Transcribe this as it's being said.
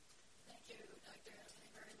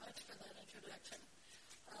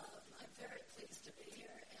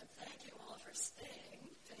are staying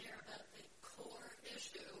to hear about the core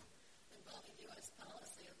issue involving U.S.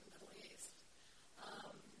 policy in the Middle East.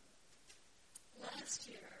 Last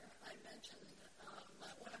year, I mentioned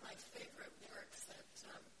one of my favorite works that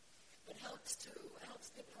helps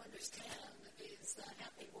people understand these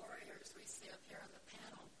happy warriors we see up here on the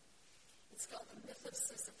panel. It's called The Myth of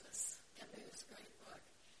Sisyphus, Camus' great book.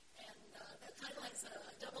 And that title has a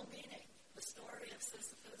double meaning, the story of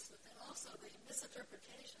Sisyphus, and also the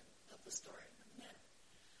misinterpretation of the story, the myth.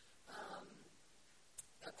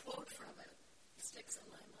 A quote from it sticks in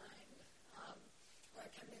my mind, where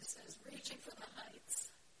Camus says, "Reaching for the heights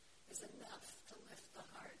is enough to lift the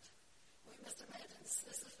heart." We must imagine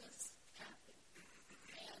Sisyphus happy.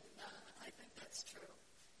 And I think that's true.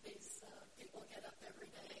 These people get up every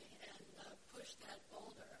day and push that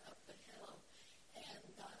boulder up the hill.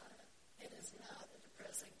 And it is not a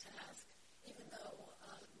depressing task, even though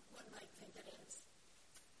one might think it is.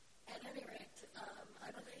 At any rate,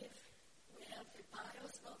 I believe we have the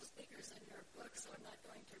bios of all the speakers in your book, so I'm not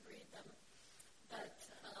going to read them. But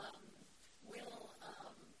we'll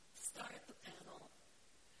start the panel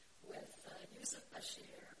with Yusuf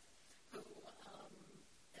Bashir, who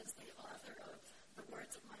is the author of The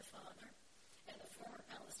Words of My Father and a former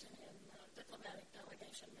Palestinian diplomatic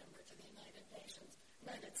delegation member to the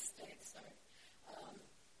United States.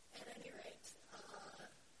 At any rate,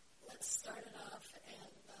 let's start it off,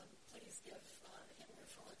 and please give him your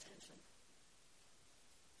full attention.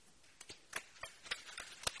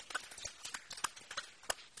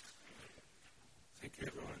 Thank you,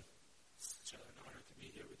 everyone. It's such an honor to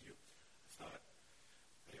be here with you. I thought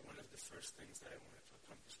one of the first things that I wanted to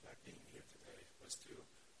accomplish by being here today was to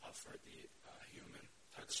offer the human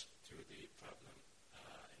touch to the problem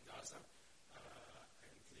in Gaza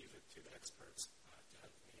and leave it to the experts to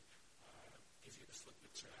help me give you the full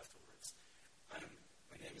picture afterwards.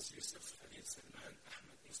 My name is Yusuf Khalil Salman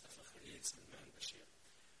Ahmed Mustafa Khalil Salman Bashir.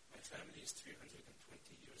 My family is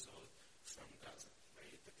 320 years old from Gaza.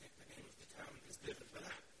 The name of the town is Deir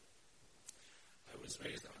al-Balah. I was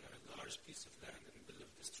raised on a large piece of land in the middle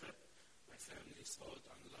of the strip. My family sold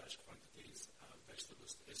on large quantities of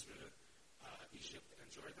vegetables to Israel, Egypt,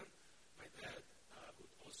 and Jordan. My dad, who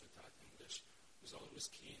also taught English, was always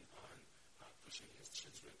keen on pushing his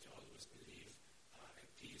children to always believe in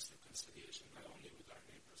peace and conciliation, not only with our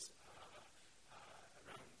neighbors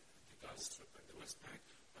around the Gaza Strip and the West Bank,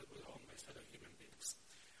 but with all my fellow human beings.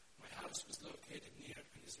 My house was located near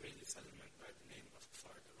an Israeli settlement by the name of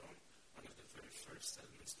Kfar Daron, one of the very first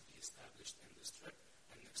settlements to be established in the strip,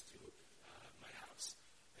 and next to my house.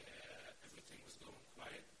 Everything was going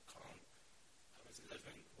quiet, calm. I was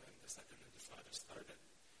 11 when the Second Intifada started.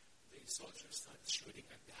 The soldiers started shooting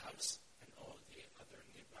at the house and all the other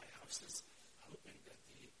nearby houses, hoping that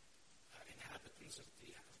the inhabitants of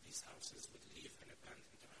these houses would leave and abandon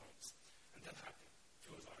their homes. And that happened.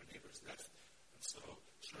 Two of our neighbors left. And so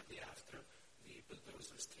shortly after, the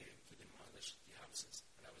bulldozers came to demolish the houses.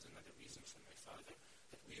 And that was another reason for my father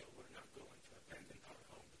that we were not going to abandon our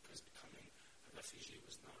home, because becoming a refugee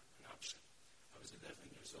was not an option. I was 11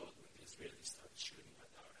 years old when the Israelis started shooting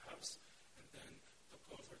at our house and then took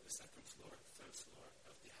over the second floor, third floor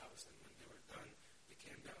of the house. And when they were done, they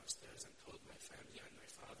came downstairs and told my family and my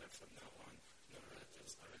father, from now on, no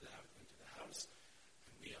relatives are allowed into the house,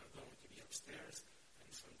 and we are going to be upstairs. And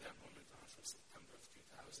from that moment on, from September of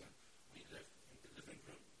 2000, we lived in the living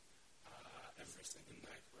room every single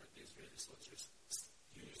night, where the Israeli soldiers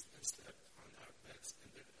used and slept on our beds in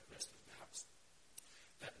the rest of the house.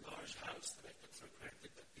 That large house that I took for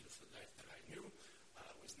granted, that beautiful life that I knew,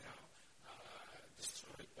 was now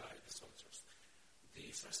destroyed by the soldiers. The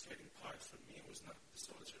frustrating part for me was not the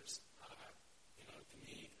soldiers. To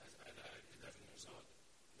me, as 11 years old,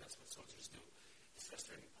 that's what soldiers do. The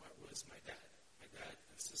frustrating part was my dad. My dad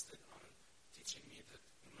insisted on teaching me that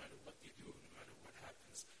no matter what you do, no matter what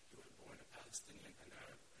happens, you were born a Palestinian, an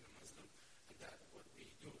Arab, and a Muslim, and that what we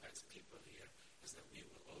do as people here is that we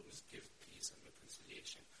will always give peace and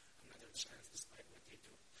reconciliation another chance despite what they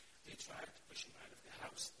do. They tried to push him out of the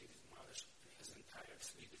house. They demolished his entire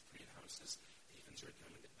fleet of greenhouses. They injured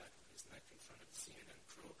him in the back of his neck in front of the CNN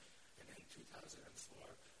crew. And in 2004,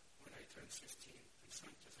 when I turned 15, in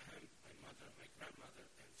front of him, my mother, my grandmother,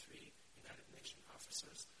 and 3 United Nations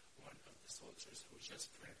officers, one of the soldiers who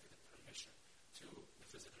just granted the permission to the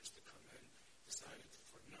visitors to come in, decided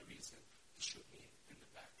for no reason to shoot me in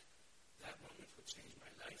the back. That moment would change my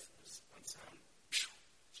life. It was one sound,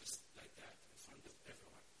 just like that, in front of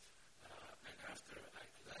everyone. And after I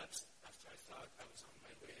collapsed, after I thought I was on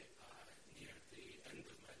my way near the end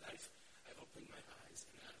of my life, I opened my eyes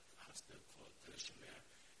in a hospital called Tel Shemer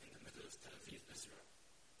in the middle of Tel Aviv, Israel.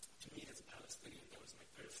 To me, as a Palestinian,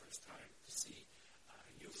 time to see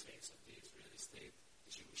a new face of the Israeli state,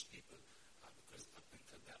 the Jewish people, because up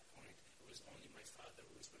until that point, it was only my father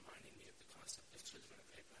who was reminding me of the concept of children of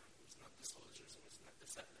Abraham. It was not the soldiers, it was not the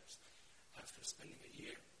settlers. After spending a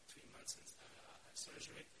year, 3 months in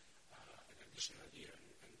surgery, an additional year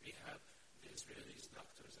in rehab, the Israelis,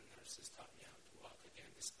 doctors and nurses taught me how to walk again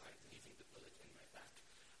despite leaving the bullet in my back.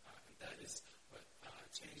 And that is what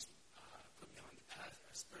changed, put me on the path,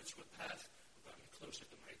 a spiritual path, brought me closer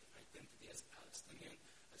to my identity as a Palestinian,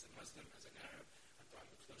 as a Muslim, as an Arab, and brought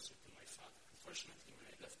me closer to my father. Unfortunately, when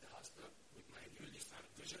I left the hospital with my newly found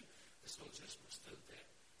vision, the soldiers were still there.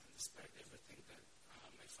 And despite everything that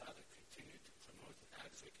my father continued to promote and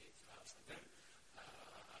advocate for them,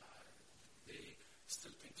 they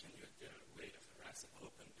still continued their way of harassing,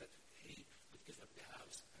 hoping that he would give up the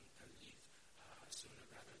house and leave sooner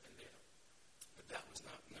rather than later. But that was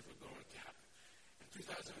never going to happen. In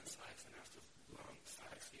 2005, and after a long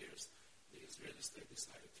 5 years, the Israeli state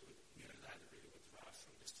decided to unilaterally withdraw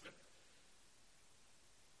from the Strip.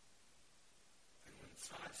 And when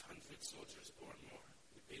 500 soldiers or more,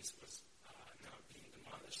 the base was now being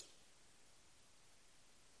demolished.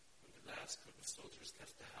 When the last group of soldiers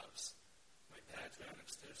left the house, my dad ran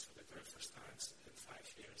upstairs for the very first time in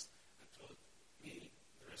 5 years and told me,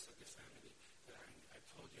 the rest of the family, that I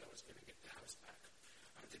told you I was going to get the house back.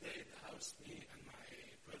 Today, the house, me and my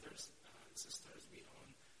brothers and sisters, we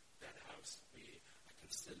own that house.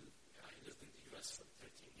 I lived in the U.S. for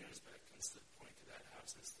 13 years, but I can still point to that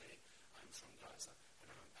house and say, I'm from Gaza, and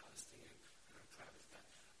I'm Palestinian, and I'm proud of that.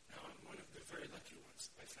 Now, I'm one of the very lucky ones.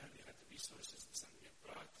 My family had the resources to send me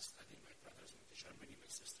abroad to study. My brothers went to Germany,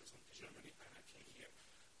 my sisters went to Germany, and I came here.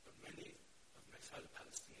 But many of my fellow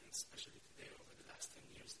Palestinians, especially today over the last 10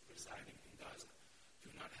 years, residing in Gaza, do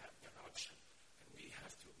not have that option. And we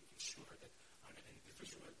have to ensure that on an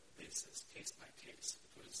individual basis, case by case,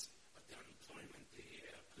 because of the unemployment, the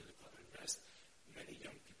political unrest, many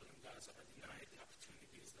young people in Gaza are denied the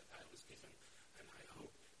opportunities that I was given. And I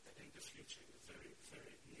hope that in the future, in the very,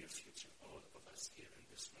 very near future, all of us here in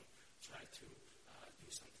this room try to do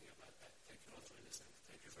something about that. Thank you all for listening.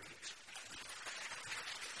 Thank you very much.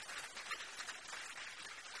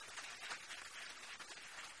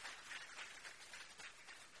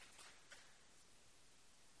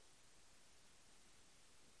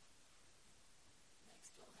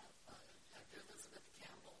 Next, we'll have Dr. Elizabeth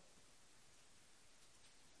Campbell.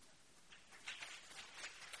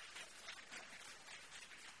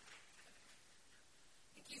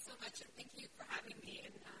 Thank you so much, and thank you for having me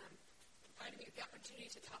and providing me with the opportunity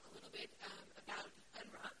to talk a little bit about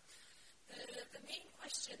UNRWA. The main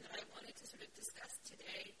question that I wanted to sort of discuss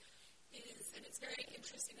today is, and it's very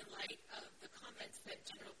interesting in light of the comments that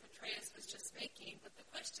General Petraeus was just making, but the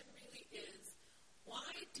question really is, why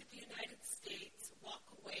did the United States walk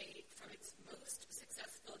away from its most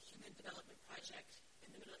successful human development project in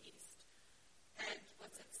the Middle East? And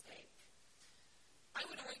what's at stake? I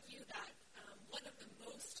would argue that one of the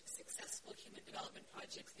most successful human development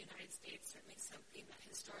projects in the United States, certainly something that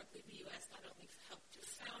historically the U.S. not only helped to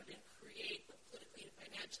found and create, but politically and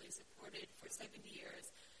financially supported for 70 years,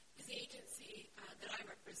 is the agency that I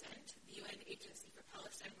represent, the UN Agency for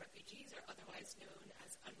Palestine Refugees, or otherwise known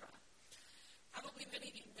as UNRWA. Probably many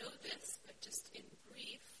of you know this, but just in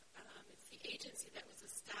brief, it's the agency that was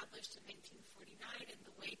established in 1949 in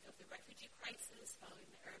the wake of the refugee crisis following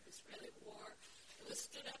the Arab-Israeli War. It was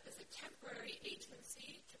stood up as a temporary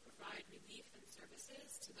agency to provide relief and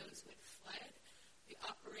services to those who had fled. We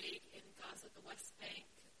operate in Gaza, the West Bank,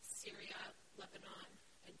 Syria, Lebanon,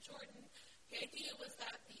 and Jordan. The idea was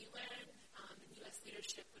that the UN and U.S.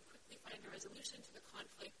 leadership would quickly find a resolution to the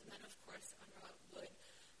conflict, and then, of course, UNRWA would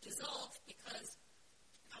dissolve because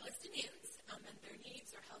Palestinians and their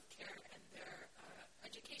needs, their health care, and their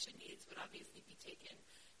education needs would obviously be taken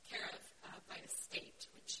care of by a state,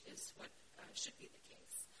 which is what should be the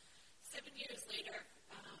case. 7 years later,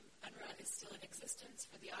 UNRWA is still in existence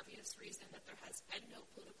for the obvious reason that there has been no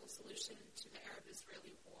political solution to the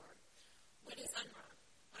Arab-Israeli war. What is UNRWA?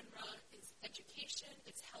 UNRWA is education,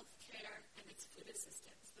 it's health care, and it's food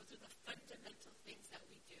assistance. Those are the fundamental things that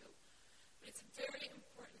we do. But it's very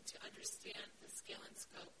important to understand the scale and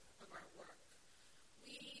scope of our work.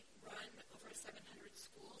 We run over 700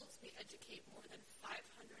 schools. We educate more than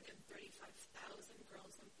 535,000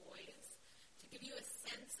 girls and boys. To give you a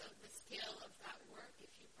sense of the scale of that work, if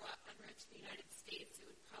you brought UNRWA to the United States, it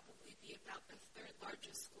would probably be about the third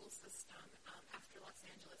largest school system after Los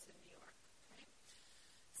Angeles and New York. Okay?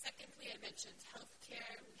 Secondly, I mentioned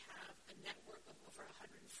healthcare. We have a network of over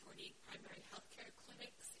 140 primary healthcare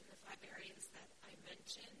clinics in the 5 areas that I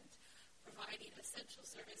mentioned, providing essential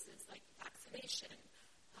services like vaccination,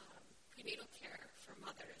 prenatal care for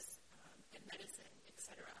mothers, and medicine,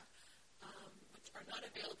 etc., which are not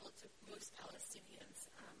available to most Palestinians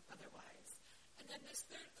otherwise. And then this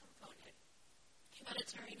third component,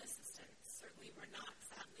 humanitarian assistance. Certainly we're not,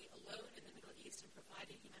 sadly, alone in the Middle East in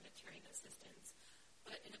providing humanitarian assistance,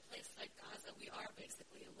 but in a place like Gaza, we are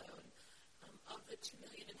basically alone. Of the 2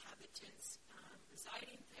 million inhabitants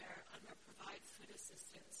residing there, UNRWA provides food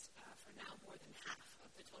assistance for now more than half of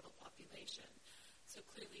the total population. So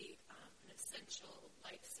clearly an essential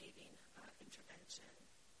life-saving intervention.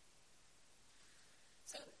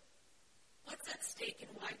 So what's at stake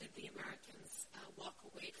and why did the Americans walk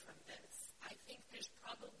away from this? I think there's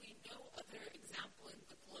probably no other example in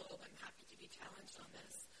the globe, I'm happy to be challenged on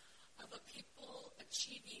this, of a people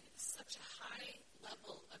achieving such a high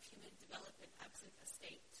level of human development absent a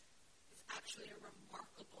state. It's actually a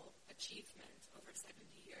remarkable achievement over 70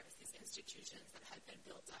 years, these institutions that have been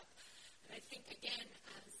built up. And I think, again,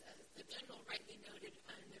 as the General rightly noted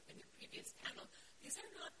in the previous panel, these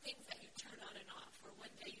are not things that you turn on and off, where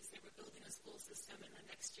one day you say we're building a school system and the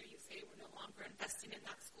next year you say we're no longer investing in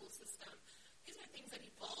that school system. These are things that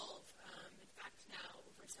evolve, in fact, now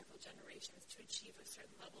over several generations to achieve a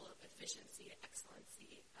certain level of efficiency,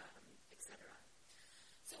 excellency, etc.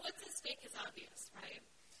 So what's at stake is obvious, right?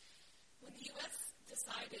 When the U.S.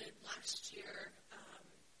 decided last year,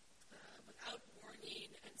 without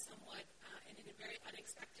warning and somewhat and in a very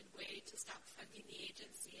unexpected way, to stop funding the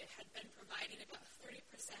agency, it had been providing about 30%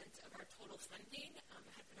 of our total funding.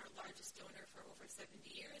 It had been our largest donor for over 70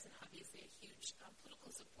 years and obviously a huge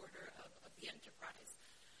political supporter of the enterprise.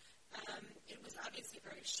 It was obviously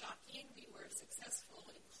very shocking. We were successful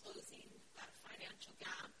in closing that financial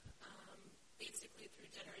gap, basically through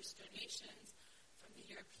generous donations from the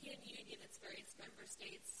European Union, its various member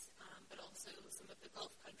states, but also some of the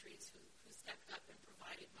Gulf countries who stepped up and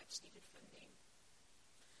provided much-needed funding.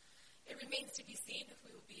 It remains to be seen if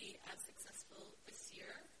we will be as successful this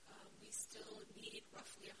year. We still need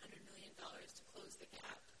roughly $100 million to close the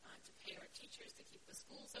gap, to pay our teachers, to keep the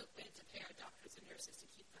schools open, to pay our doctors and nurses, to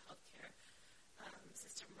keep the healthcare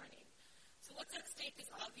system running. So what's at stake is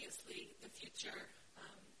obviously the future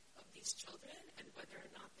of these children and whether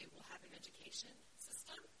or not they will have an education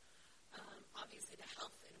system. Obviously the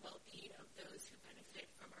health and well-being of those who benefit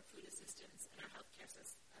from our food assistance and our healthcare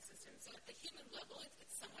assistance. So at the human level,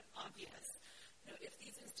 it's somewhat obvious. If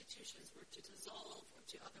these institutions were to dissolve or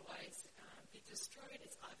to otherwise be destroyed,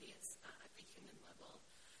 it's obvious at the human level.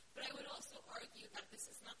 But I would also argue that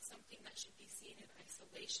this is not something that should be seen in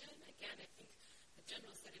isolation. Again, I think the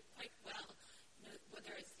General said it quite well.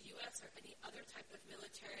 Whether it's the U.S. or any other type of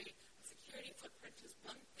military, a security footprint is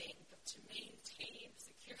one thing, but to maintain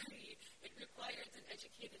security, it requires an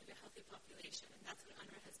educated and a healthy population, and that's what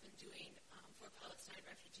UNRWA has been doing for Palestinian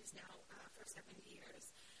refugees now for 70 years.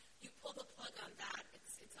 You pull the plug on that,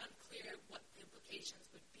 it's unclear what the implications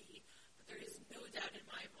would be, but there is no doubt in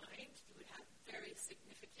my mind you would have very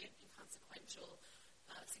significant and consequential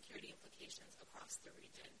security implications across the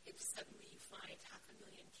region if suddenly you find 500,000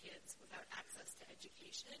 kids without access to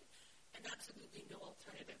education and absolutely no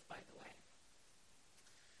alternative, by the way.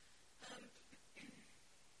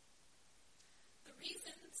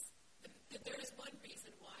 There is one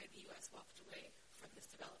reason why the U.S. walked away from this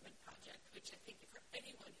development project, which I think for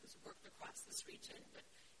anyone who's worked across this region, but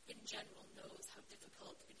in general knows how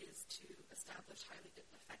difficult it is to establish highly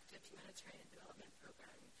effective humanitarian development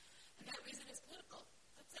programming. And that reason is political.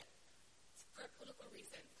 That's it. It's for a political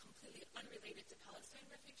reason, completely unrelated to Palestine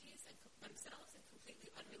refugees and themselves and completely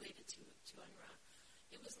unrelated to UNRWA.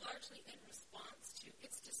 It was largely in response to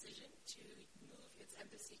its decision to move its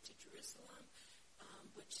embassy to Jerusalem,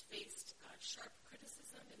 which faced sharp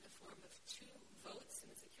criticism in the form of 2 votes in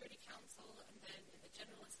the Security Council and then in the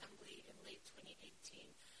General Assembly in late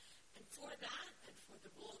 2018. And for that, and for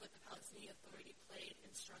the role that the Palestinian Authority played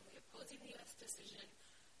in strongly opposing the U.S. decision,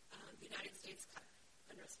 the United States cut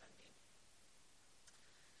UNRWA's funding.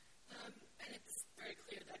 And it's very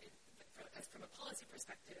clear that from a policy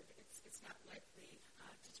perspective, it's not likely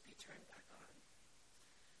to be turned back on.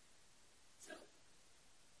 So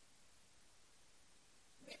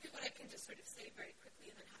maybe what I can just sort of say very quickly,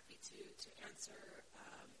 and then happy to answer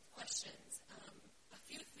questions. A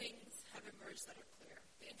few things have emerged that are clear.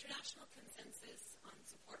 The international consensus on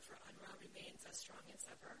support for UNRWA remains as strong as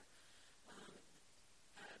ever.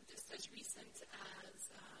 Just as recent as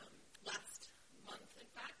last month, in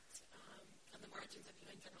fact, on the margins of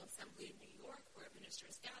UN General Assembly in New York, where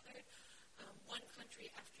ministers gathered, one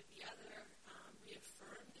country after the other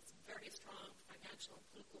reaffirmed its very strong financial and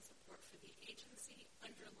political support for the agency,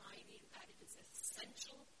 underlining that it is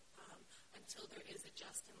essential until there is a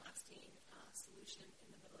just and lasting solution in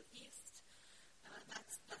the Middle East.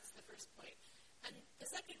 That's the first point. And the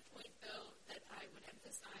second point, though, that I would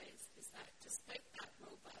emphasize is that despite that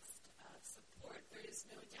robust support, there is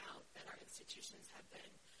no doubt that our institutions have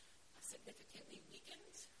been significantly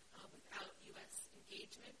weakened without U.S.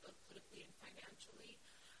 engagement, both politically and financially,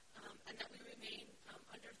 and that we remain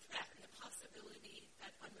under threat. And the possibility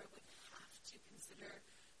that UNRWA would have to consider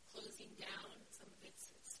closing down some of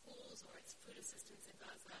its schools or its food assistance in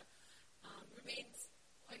Gaza remains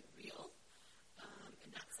quite real,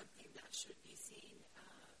 and not something that should be seen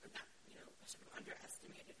or not, sort of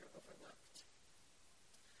underestimated or overlooked.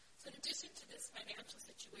 So in addition to this financial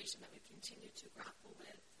situation that we continue to grapple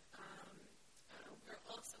with, we're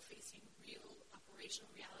also facing real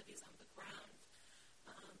operational realities on the ground.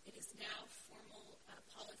 It is now formal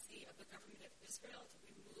policy of the government of Israel to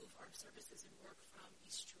remove our services and work from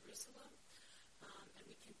East Jerusalem, and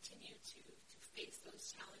we continue to face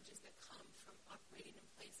those challenges that come from operating in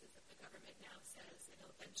places that the government now says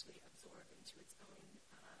it'll eventually absorb into its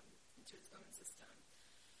own system.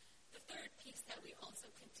 The third piece that we also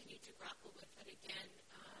continue to grapple with that, again,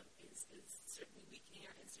 is certainly weakening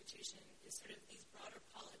our institution is sort of these broader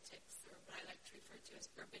politics, or what I like to refer to as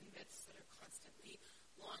urban myths that are constantly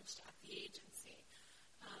launched at the agency.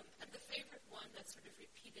 And the favorite one that's sort of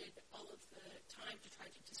repeated all of the time to try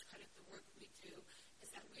to discredit the work we do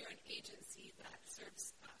is that we are an agency that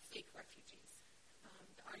serves fake refugees.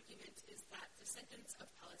 The argument is that descendants of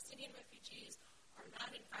Palestinian refugees are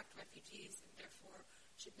not in fact refugees and therefore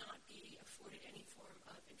should not be afforded any form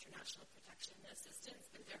of international protection and assistance,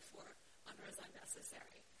 and therefore UNRWA is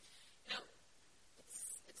unnecessary. Now,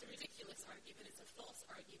 it's a ridiculous argument, it's a false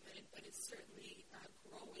argument, but it's certainly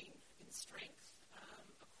growing in strength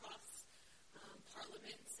across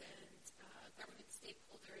parliaments and government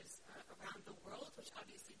stakeholders around the world, which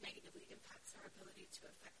obviously negatively impacts our ability to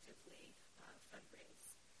effectively fundraise.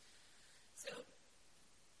 So,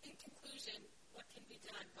 in conclusion, what can be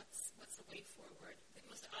done? What's the way forward? The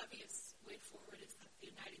most obvious way forward is that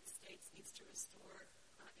the United States needs to restore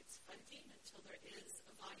its funding until there is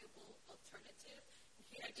a viable alternative. And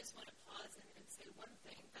here I just want to pause and say one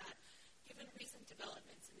thing, that given recent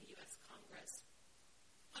developments in the U.S. Congress,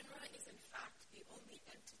 UNRWA is in fact the only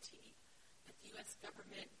entity that the U.S.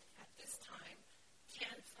 government at this time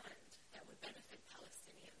can fund that would benefit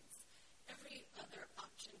Palestinians. Every other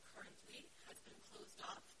option currently has been closed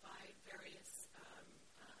off by various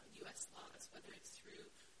U.S. laws, whether it's through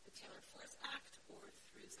the Taylor Force Act or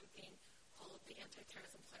through something called the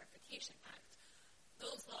Anti-Terrorism Clarification Act.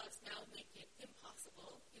 Those laws now make it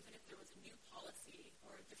impossible, even if there was a new policy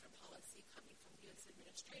or a different policy coming from the U.S.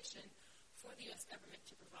 administration, for the U.S. government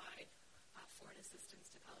to provide foreign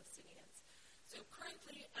assistance to Palestinians. So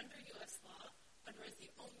currently, under U.S. law, UNRWA is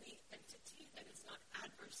the only entity that is not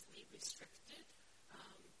adversely restricted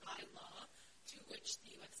by law to which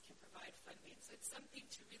the U.S. can provide funding. So it's something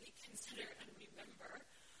to really consider and remember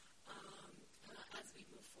as we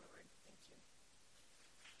move forward. Thank you.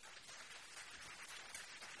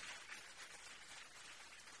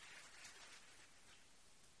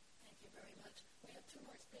 Thank you very much. We have two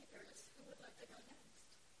more speakers. Who would like to go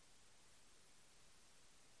next?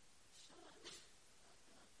 Sean.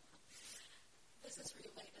 This is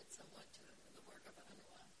related somewhat to the work of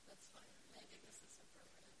UNRWA. That's fine. Maybe this is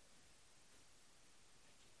appropriate.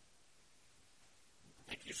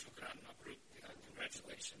 Thank you, Shukran Mabruk.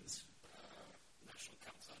 Congratulations, National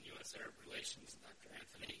Council on U.S. Arab Relations, and Dr.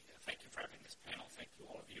 Anthony. Thank you for having this panel. Thank you,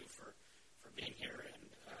 all of you, for being here, and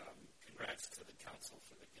congrats to the Council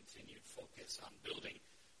for the continued focus on building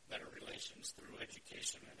better relations through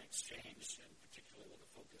education and exchange, and particularly with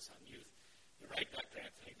a focus on youth. You're right, Dr.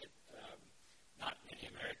 Anthony, that not many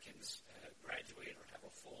Americans graduate or have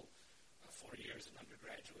a full 4 years in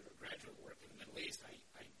undergraduate or graduate work in the Middle East.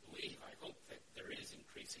 I hope that there is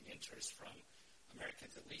increasing interest from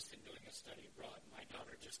Americans, at least in doing a study abroad. My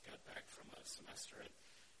daughter just got back from a semester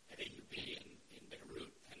at AUB in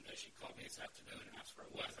Beirut, and she called me this afternoon and asked where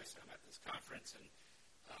I was. I said, I'm at this conference, and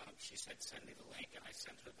she said, send me the link, and I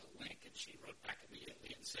sent her the link, and she wrote back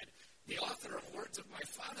immediately and said, the author of Words of My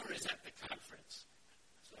Father is at the conference.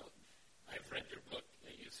 So I've read your book,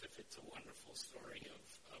 Yusuf. It's a wonderful story of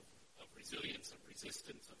resilience, of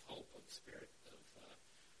resistance, of hope, of spirit,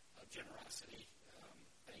 of generosity.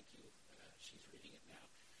 Thank you. She's reading it now.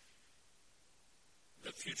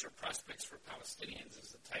 The future prospects for Palestinians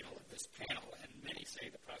is the title of this panel, and many say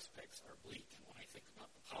the prospects are bleak. And when I think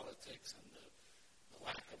about the politics and the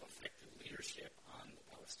lack of effective leadership on the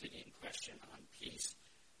Palestinian question, on peace,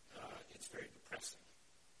 it's very depressing.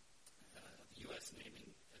 The U.S.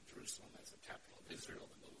 naming Jerusalem as the capital of Israel,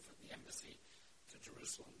 the move of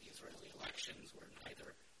Jerusalem, the Israeli elections, where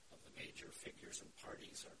neither of the major figures and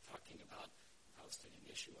parties are talking about the Palestinian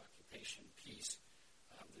issue, occupation, peace.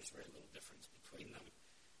 There's very little difference between them.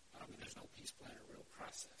 And there's no peace plan or real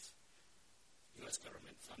process. U.S.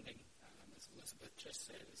 government funding, as Elizabeth just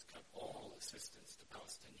said, has cut all assistance to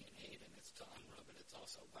Palestinian aid, and it's to UNRWA, but it's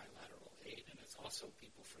also bilateral aid, and it's also,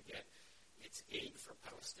 people forget, it's aid for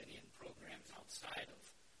Palestinian programs outside of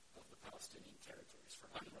the Palestinian territories, for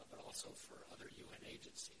UNRWA, but also for other UN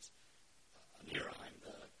agencies. Anira, I'm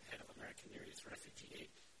the head of American Near East Refugee Aid,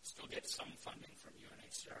 still gets some funding from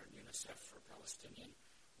UNHCR and UNICEF for Palestinian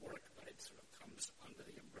work, but it sort of comes under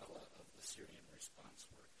the umbrella of the Syrian response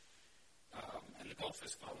work. And the Gulf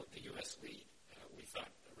has followed the U.S. lead. We thought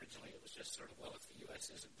originally it was just sort of, well, if the U.S.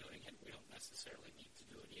 isn't doing it, we don't necessarily need to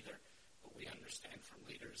do it either. But we understand from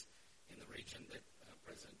leaders in the region that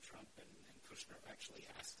President Trump and Kushner have actually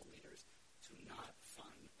asked the leaders to not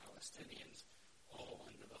fund Palestinians, all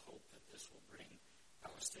under the hope that this will bring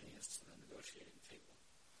Palestinians to the negotiating table.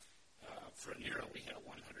 For Anira, we had a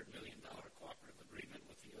 $100 million cooperative agreement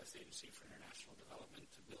with the U.S. Agency for International Development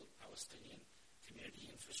to build Palestinian community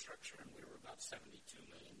infrastructure, and we were about $72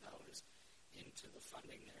 million into the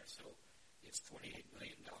funding there. So it's $28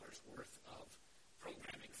 million worth of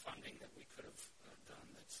programming funding that we could have done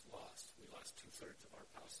that's lost. We lost two-thirds of our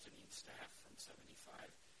Palestinian staff, from 75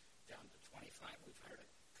 down to 25. We've hired a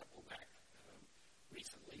couple back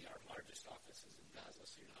recently. Our largest office is in Gaza,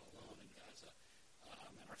 so you're not alone in Gaza.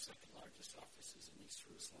 And our second largest office is in East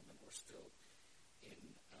Jerusalem, and we're still in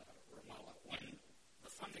Ramallah. When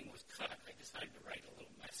the funding was cut, I decided to write a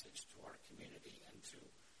little message to our community and to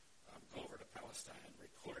go over to Palestine and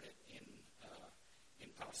record it in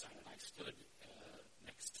Palestine. And I stood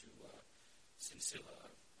next to Sinsila,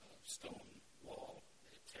 a stone wall,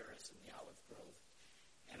 a terrace in the olive grove.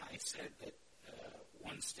 And I said that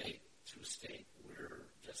one state, two state, we're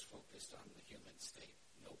just focused on the human state.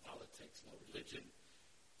 No politics, no religion,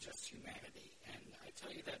 just humanity. And I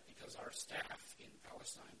tell you that because our staff in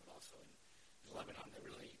Palestine, but also in Lebanon,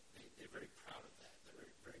 they're very proud of that. They're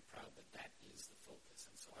very, very proud that that is the focus.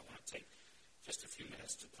 And so I want to take just a few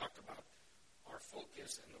minutes to talk about our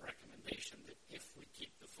focus and the recommendation that if we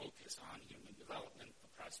keep the focus on human development,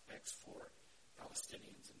 the prospects for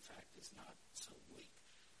Palestinians, in fact, is not so bleak.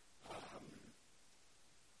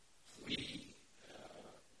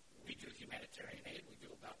 We do humanitarian aid. We do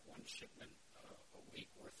about one shipment a week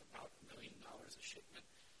worth about $1 million a shipment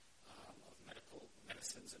of medical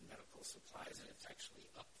medicines and medical supplies, and it's actually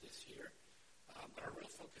up this year. But our real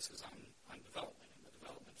focus is on development, and the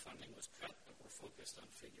development funding was cut, but we're focused on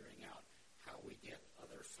figuring out how we get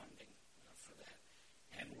other funding for that.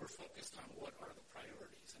 And we're focused on what are the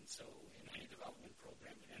priorities. And so in any development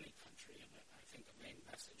program in any country, and I think the main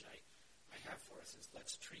message I have for us is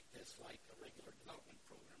let's treat this like a regular development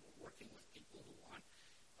program. We're working with people who want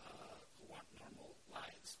normal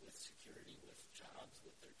lives, with security, with jobs,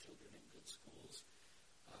 with their children in good schools.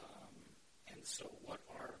 And so what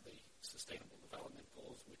are the sustainable development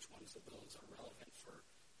goals? Which ones of those are relevant for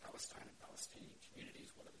Palestine and Palestinian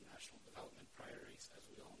communities? What are the national development priorities? As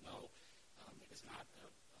we all know, it is not a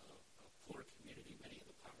poor community. Many of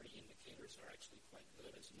the poverty indicators are actually quite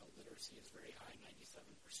good. As you know, literacy is very high, 97%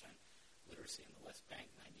 literacy in the West Bank,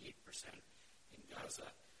 98% in Gaza.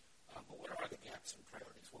 But what are the gaps and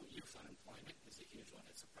priorities? Well, youth unemployment is a huge one.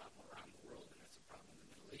 It's a problem around the world, and it's a problem in the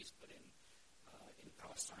Middle East. But in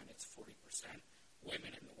Palestine, it's 40%.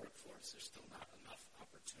 Women in the workforce, there's still not enough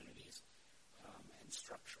opportunities and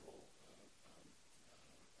structural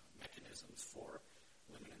mechanisms for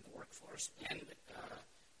women in the workforce. And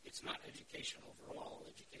it's not education overall.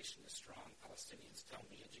 Education is strong. Palestinians tell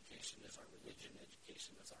me education is our religion.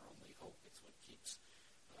 Education is our only hope. It's what keeps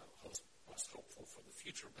us hopeful for the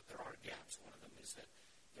future. But there are gaps. One of them is that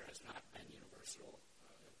there has not been universal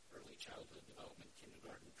early childhood development,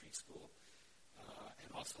 kindergarten, preschool. And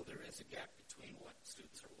also there is a gap between what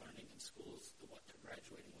students are learning in schools, what they're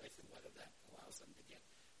graduating with, and whether that allows them to get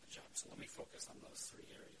a job. So let me focus on those three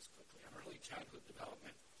areas quickly. On early childhood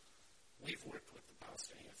development, we've worked with the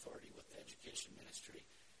Palestinian Authority, with the Education Ministry,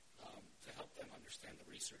 to help them understand the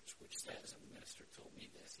research, which says, and the minister told me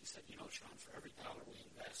this, he said, Sean, for every dollar we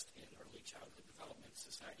invest in early childhood development,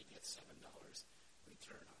 society gets $7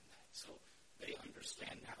 return on that. So they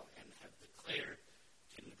understand now and have declared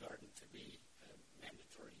kindergarten to be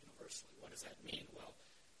mandatory universally. What does that mean? Well,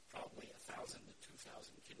 probably 1,000 to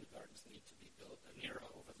 2,000 kindergartens need to be built. Anira,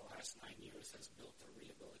 over the last 9 years, has built or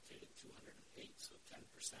rehabilitated 208, so 10%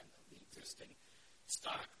 of the existing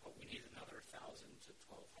stock, but we need another 1,000 to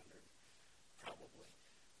 1,200 probably.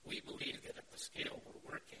 We believe that at the scale we're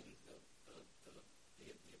working,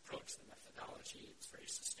 the approach, the methodology,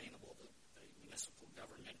 municipal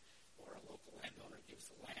government or a local landowner gives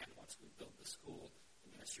the land. Once we build the school, the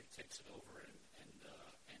ministry takes it over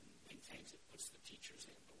and maintains it, puts the teachers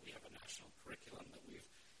in. But we have a national curriculum that we've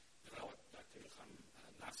developed. Dr. Ilham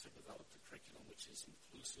Nasser developed a curriculum which is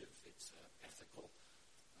inclusive, it's ethical,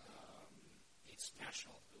 it's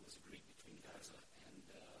national. It was agreed between Gaza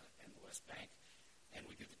and the West Bank. And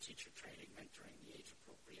we do the teacher training, mentoring, the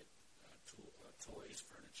age-appropriate toys,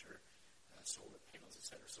 furniture, solar panels,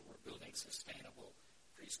 etc. So we're building sustainable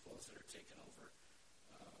preschools that are taken over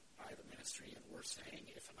by the ministry, and we're saying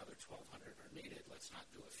if another 1,200 are needed, let's not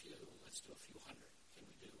do a few, let's do a few hundred. Can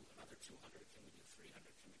we do another 200? Can we do 300?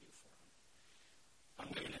 Can we do 400? On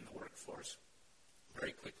women in the workforce,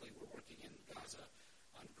 very quickly we're working in Gaza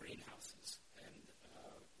on greenhouses, and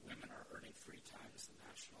women are earning 3 times the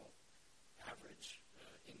national average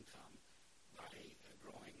income by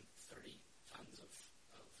growing 30 tons of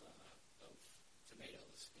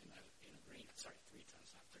tomatoes in a greenhouse. Sorry, 3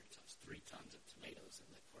 tons, not 30 tons. 3 tons of tomatoes in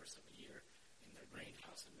the course of a year in their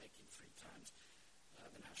greenhouse and making 3 times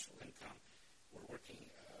the national income. We're working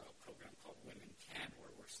a program called Women Can,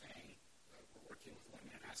 where we're saying we're working with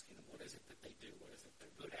women and asking them what is it that they do, what is it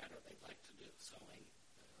they're good at or they'd like to do, sewing,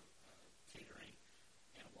 catering,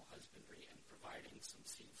 animal husbandry, and providing some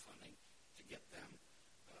seed funding to get them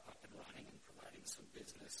up and running and providing some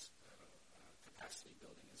business capacity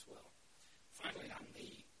building as well. Finally,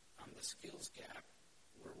 on the skills gap,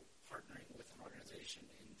 we're partnering with an organization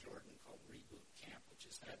in Jordan called Reboot Camp, which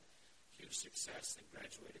has had huge success. They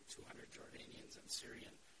graduated 200 Jordanians and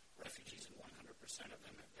Syrian refugees, and 100% of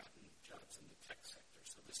them have gotten jobs in the tech sector.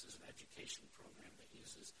 So this is an education program that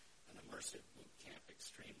uses an immersive boot camp,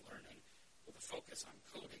 extreme learning, with a focus on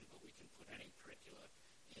coding, but we can put any curricula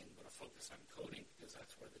in, but a focus on coding because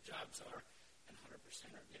that's where the jobs are, and 100%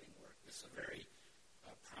 are getting work. This is a very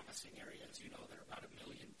promising area. As you know, there are about 1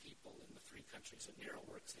 million people in the 3 countries that NERO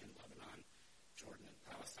works in, Lebanon, Jordan, and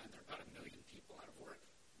Palestine. There are about 1 million people out of work.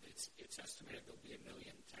 It's estimated there'll be 1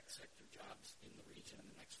 million tech sector jobs in the region in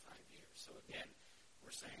the next 5 years. So again,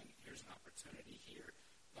 we're saying here's an opportunity here,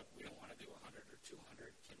 but we don't want to do 100 or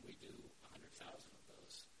 200. Can we do 100,000 of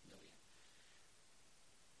those million?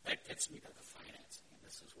 That gets me to the financing, and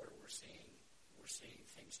this is where we're seeing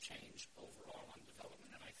things change overall on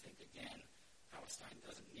development. And I think, again, Palestine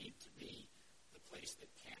doesn't need to be the place that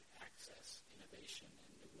can't access innovation and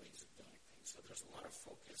new ways of doing things. So there's a lot of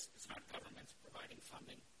focus. It's not governments providing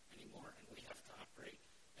funding anymore, and we have to operate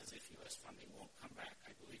as if U.S. funding won't come back.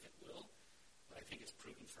 I believe it will, but I think it's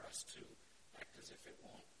prudent for us to act as if it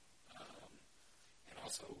won't. And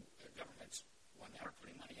also, governments, when they are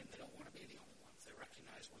putting money in, they don't want to be the only ones. They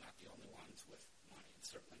recognize we're not the only ones with money, and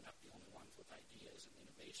certainly not the only ones with ideas and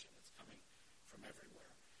innovation. It's coming from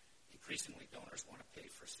everywhere. Increasingly, donors want to pay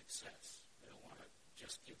for success. They don't want to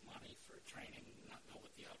just give money for training and not know what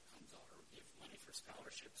the outcomes are, or give money for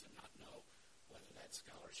scholarships and not know whether that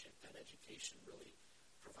scholarship, that education really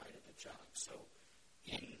provided a job. So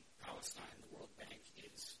in Palestine, the World Bank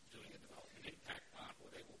is doing a development impact bond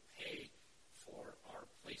where they will pay for our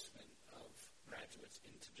placement of graduates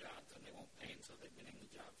into jobs, and they won't pay until they've been in the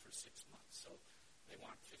job for 6 months. So they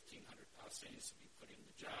want 1,500 Palestinians to be put into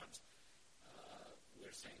jobs.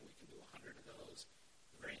 We're saying we can do 100 of those.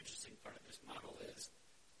 The very interesting part of this model is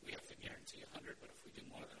we have to guarantee 100, but if we do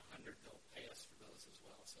more than 100, they'll pay us for those as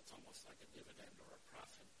well. So it's almost like a dividend or a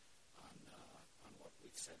profit on what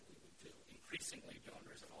we've said we would do. Increasingly,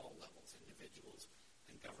 donors at all levels, individuals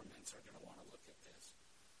and governments, are going to want to look at this.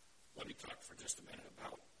 Let me talk for just a minute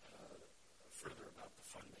further about the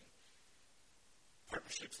funding.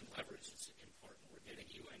 Partnerships and leverage is important. We're getting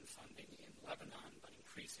UN funding in Lebanon, but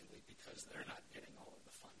increasingly, because they're not getting all of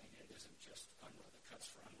the funding, it isn't just UNRWA. The cuts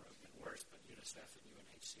for UNRWA have been worse, but UNICEF and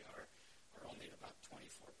UNHCR are only at about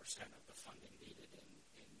 24% of the funding needed in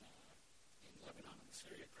Lebanon and the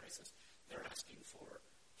Syria crisis. They're asking for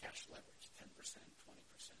cash leverage, 10%, 20%.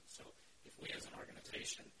 So if we as an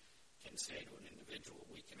organization can say to an individual,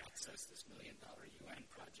 we can access this $1 million UN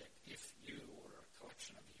project if you or a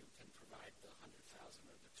collection of you can provide the $100,000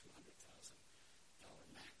 or the $200,000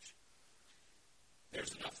 match.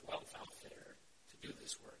 There's enough wealth out there to do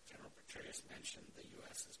this work. General Petraeus mentioned the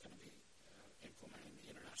U.S. is going to be implementing the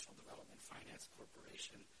International Development Finance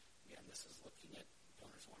Corporation. Again, this is looking at,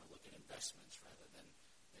 donors want to look at investments rather than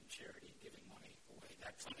charity, giving money away.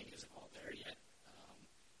 That funding isn't all there yet.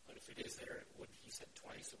 But if it is there, it would, he said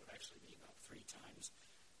twice, it would actually be about 3 times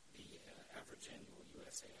the average annual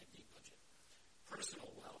USAID budget.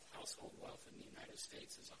 Personal wealth, household wealth in the United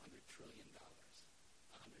States is $100 trillion.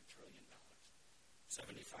 $100 trillion.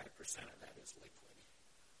 75% of that is liquid.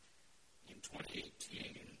 In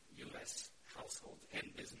 2018, U.S. households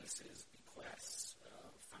and businesses bequests,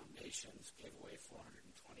 foundations gave away $428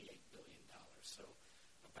 billion. So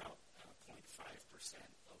about 0.5%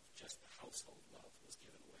 of just the household wealth was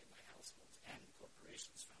given away by households and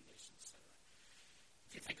corporations, foundations, etc.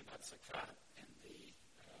 If you think about zakat and the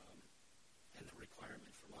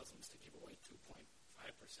requirement for Muslims to give away 2.5%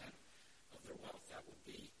 of their wealth, that would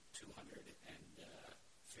be $2.5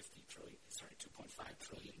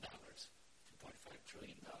 trillion. $2.5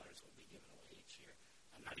 trillion will be given away each year.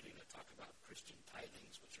 I'm not even going to talk about Christian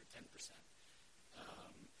tithings, which are 10%.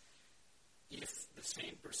 If the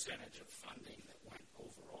same percentage of funding that went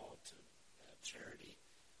overall to charity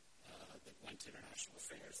that went to international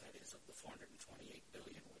affairs, that is, of the $428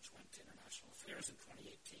 billion which went to international affairs in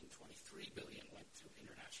 2018, $23 billion went to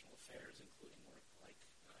international affairs, including work like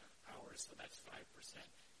ours, so that's 5%.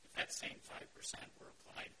 If that same 5% were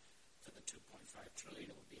applied to the $2.5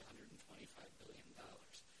 trillion, it would be $125 billion.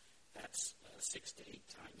 That's 6 to 8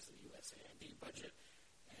 times the USAID budget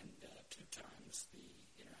and 2 times the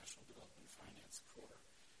International Development Finance Corps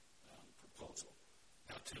proposal.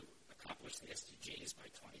 Now, to accomplish the SDGs by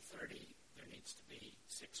 2030, there needs to be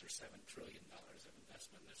 $6 or $7 trillion of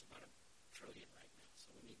investment. There's about $1 trillion right now, so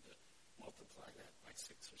we need to multiply that by 6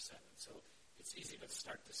 or 7. So it's easy to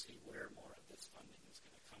start to see where more of this funding is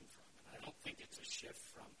going to come from. And I don't think it's a shift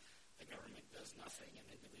from the government does nothing and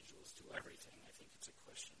individuals do everything. I think it's a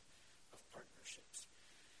question of partnerships.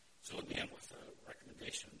 So let me end with a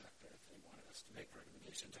recommendation. Dr. Anthony wanted us to make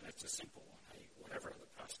recommendations, and it's a simple one. Whatever the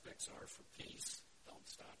prospects are for peace, don't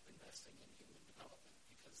stop investing in human development,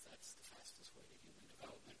 because that's the fastest way to human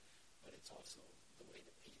development, but it's also the way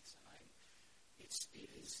to peace. And it's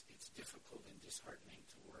difficult and disheartening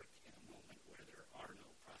to work in a moment where there are no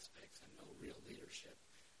prospects and no real leadership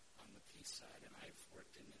on the peace side. And I've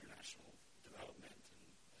worked in international development and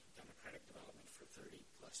democratic development for 30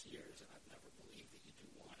 plus years, and I've never believed that you do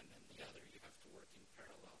one and then the other. You have to work in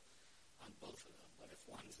parallel on both of them. But if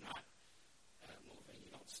one's not moving,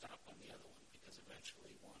 you don't stop on the other one, because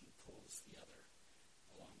eventually one pulls the other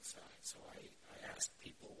alongside. So I ask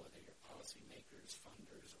people, whether you're policymakers,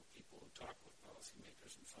 funders, or people who talk with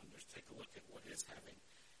policymakers and funders, take a look at what is having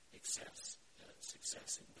success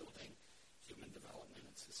in building human development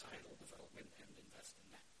and societal development, and invest in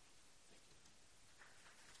that. Thank you.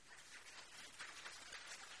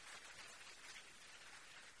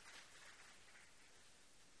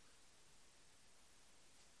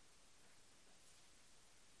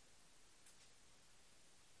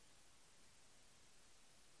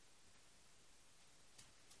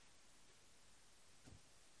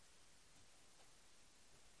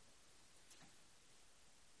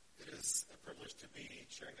 It's a privilege to be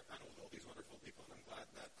sharing a panel with all these wonderful people, and I'm glad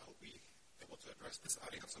that I'll be able to address this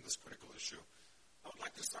audience on this critical issue. I would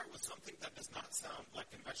like to start with something that does not sound like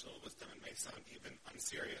conventional wisdom and may sound even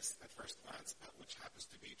unserious at first glance, but which happens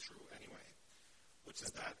to be true anyway, which is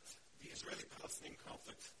that the Israeli-Palestinian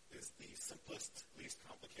conflict is the simplest, least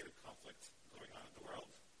complicated conflict going on in the world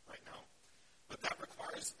right now. But that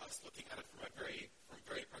requires us looking at it from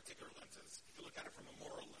very particular lenses. If you look at it from a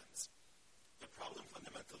moral lens, the problem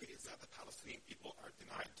fundamentally is that the Palestinian people are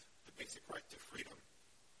denied the basic right to freedom.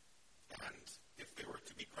 And if they were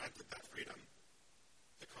to be granted that freedom,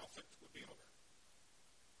 the conflict would be over.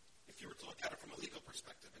 If you were to look at it from a legal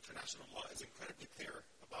perspective, international law is incredibly clear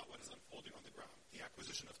about what is unfolding on the ground. The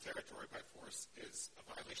acquisition of territory by force is a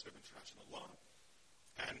violation of international law.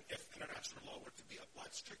 And if international law were to be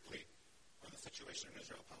applied strictly on the situation in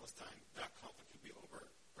Israel-Palestine, that conflict would be over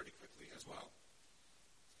pretty quickly as well.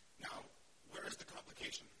 Now, where is the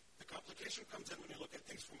complication? The complication comes in when you look at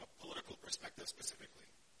things from a political perspective specifically,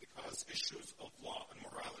 because issues of law and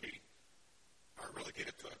morality are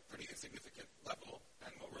relegated to a pretty insignificant level,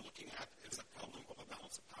 and what we're looking at is a problem of a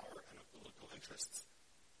balance of power and of political interests.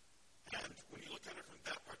 And when you look at it from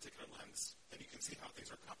that particular lens, then you can see how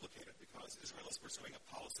things are complicated, because Israel is pursuing a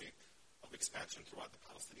policy of expansion throughout the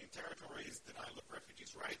Palestinian territories, denial of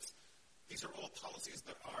refugees' rights. These are all policies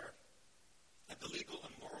that are at the legal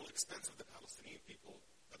and moral expense of the Palestinian people,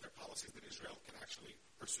 but they're policies that Israel can actually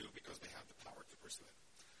pursue because they have the power to pursue it.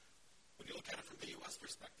 When you look at it from the U.S.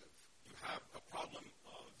 perspective, you have a problem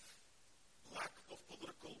of lack of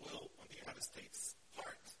political will on the United States'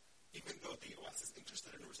 part, even though the U.S. is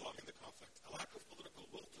interested in resolving the conflict, a lack of political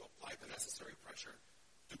will to apply the necessary pressure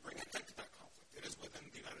to bring an end to that conflict. It is within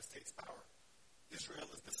the United States' power. Israel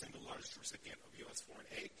is the single largest recipient of U.S. foreign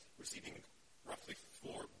aid, receiving roughly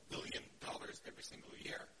 $4 billion every single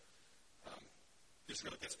year.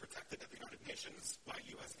 Israel gets protected at the United Nations by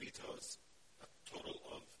U.S. vetoes, a total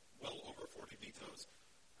of well over 40 vetoes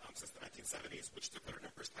since the 1970s, which, to put it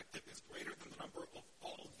in perspective, is greater than the number of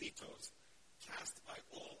all vetoes passed by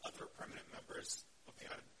all other permanent members of the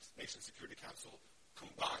United Nations Security Council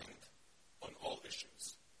combined on all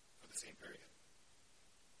issues for the same period.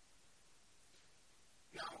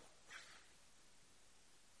 Now,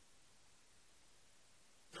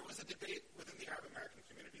 there was a debate within the Arab American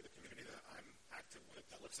community, the community that I'm active with,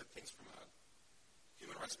 that looks at things from a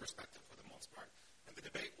human rights perspective for the most part. And the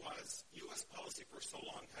debate was, U.S. policy for so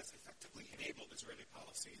long has effectively enabled Israeli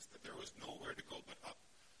policies that there was nowhere to go but up.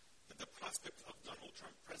 That the prospect of Donald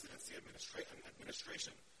Trump presidency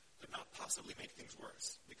administration could not possibly make things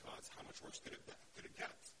worse, because how much worse could it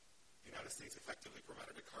get? The United States effectively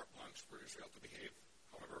provided a carte blanche for Israel to behave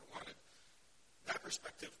however it wanted. That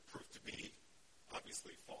perspective proved to be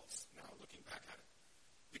obviously false, now looking back at it.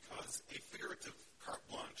 Because a figurative carte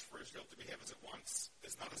blanche for Israel to behave as it wants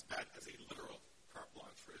is not as bad as a literal carte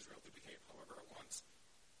blanche for Israel to behave however it wants.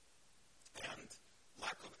 And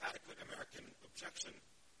lack of adequate American objection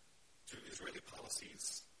to Israeli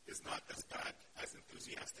policies is not as bad as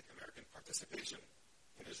enthusiastic American participation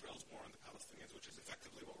in Israel's war on the Palestinians, which is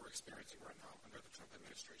effectively what we're experiencing right now under the Trump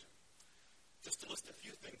administration. Just to list a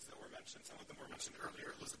few things that were mentioned, some of them were mentioned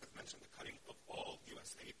earlier. Elizabeth mentioned the cutting of all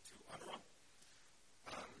U.S. aid to UNRWA.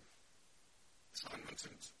 Sean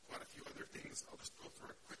mentioned quite a few other things. I'll just go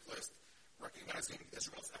through a quick list. Recognizing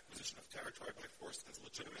Israel's acquisition of territory by force as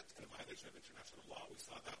legitimate in violation of international law. We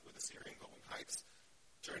saw that with the Syrian Golan Heights,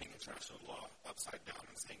 turning international law upside down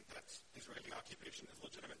and saying that Israeli occupation is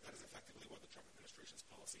legitimate. That is effectively what the Trump administration's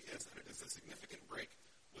policy is, and it is a significant break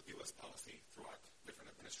with U.S. policy throughout different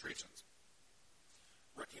administrations.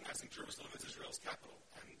 Recognizing Jerusalem as Israel's capital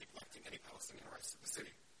and neglecting any Palestinian rights to the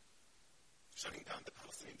city. Shutting down the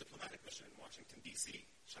Palestinian diplomatic mission in Washington, D.C.,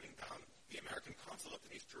 shutting down the American consulate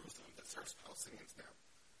in East Jerusalem that serves Palestinians there.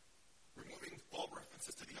 Removing all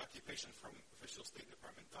references to the occupation from official State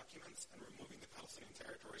Department documents and removing the Palestinian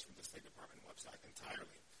territories from the State Department website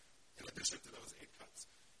entirely, in addition to those aid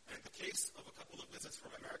cuts. And in the case of a couple of visits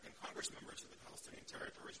from American Congress members to the Palestinian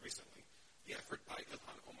territories recently, the effort by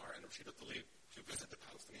Ilhan Omar and Rashida Tlaib to visit the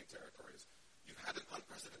Palestinian territories, you had an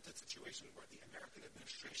unprecedented situation where the American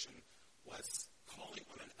administration was calling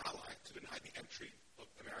on an ally to deny the entry of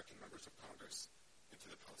American members of Congress into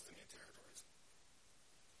the Palestinian territories.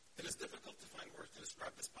 It is difficult to find words to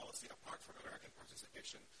describe this policy apart from American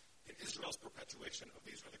participation in Israel's perpetuation of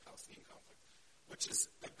the Israeli-Palestinian conflict, which is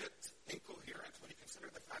a bit incoherent when you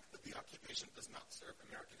consider the fact that the occupation does not serve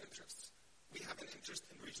American interests. We have an interest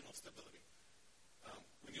in regional stability.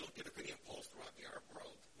 When you look at opinion polls throughout the Arab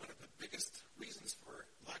world, one of the biggest reasons for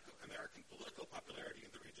lack of American political popularity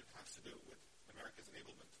in the region has to do with America's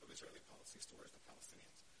enablement of Israeli policies towards the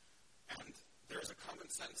Palestinians. And there's a common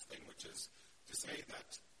sense thing, which is to say that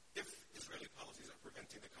if Israeli policies are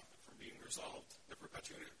preventing the conflict from being resolved, the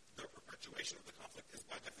perpetuation of the conflict is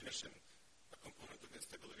by definition a component of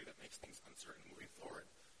instability that makes things uncertain moving forward.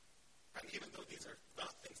 And even though these are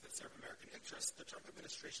not things that serve American interests, the Trump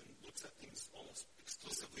administration looks at things almost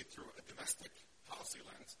exclusively through a domestic policy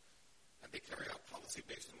lens, and they carry out policy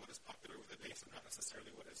based on what is popular with the base and not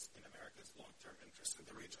necessarily what is in America's long-term interests in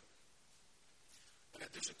the region. In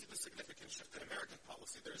addition to the significant shift in American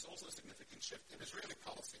policy, there is also a significant shift in Israeli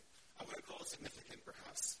policy. I wouldn't call it significant,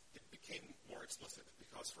 perhaps. It became more explicit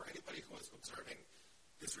because for anybody who was observing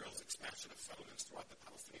Israel's expansion of settlements throughout the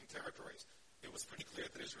Palestinian territories, it was pretty clear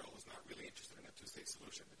that Israel was not really interested in a two-state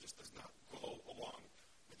solution. It just does not go along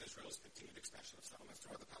with Israel's continued expansion of settlements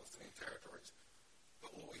throughout the Palestinian territories.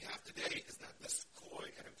 But what we have today is that this coy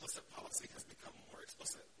and implicit policy has become more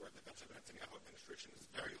explicit, where the Benjamin Netanyahu administration is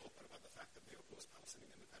very open about the fact that they oppose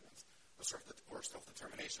Palestinian independence or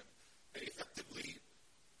self-determination. They effectively,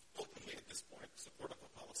 openly at this point, support a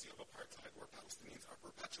policy of apartheid where Palestinians are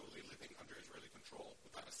perpetually living under Israeli control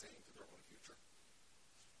without a saying to their own future.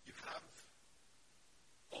 You have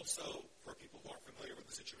also, for people who are familiar with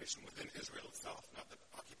the situation within Israel itself, not the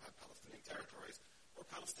occupied Palestinian territories, where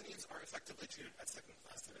Palestinians are effectively treated as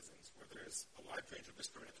second-class citizens, where there is a wide range of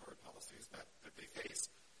discriminatory policies that they face.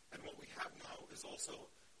 And what we have now is also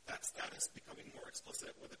that status becoming more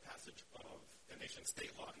explicit with the passage of the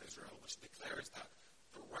nation-state law in Israel, which declares that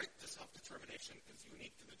the right to self-determination is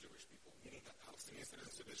unique to the Jewish people, meaning that Palestinian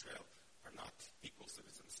citizens of Israel are not equal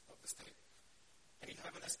citizens of the state. And you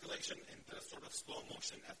have an escalation in the sort of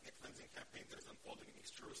slow-motion ethnic cleansing campaign that is unfolding in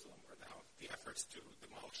East Jerusalem, where now the efforts to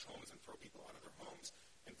demolish homes and throw people out of their homes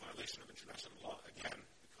in violation of international law, again,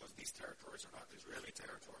 because these territories are not Israeli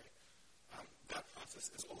territory, that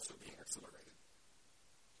process is also being accelerated.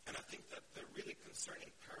 And I think that the really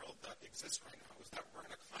concerning peril that exists right now is that we're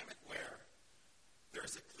in a climate where there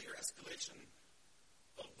is a clear escalation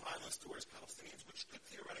of violence towards Palestinians, which could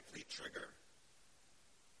theoretically trigger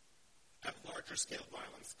at large larger scale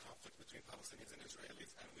violence conflict between Palestinians and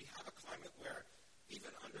Israelis. And we have a climate where,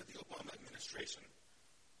 even under the Obama administration,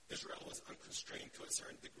 Israel was unconstrained to a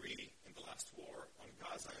certain degree in the last war on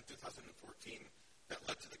Gaza in 2014 that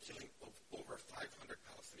led to the killing of over 500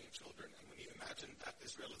 Palestinian children. And when you imagine that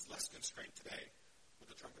Israel is less constrained today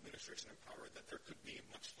with the Trump administration in power, that there could be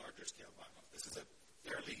much larger scale violence. This is a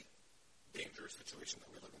fairly dangerous situation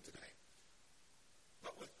that we live in today.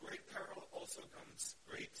 But with great peril also comes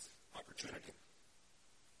great opportunity.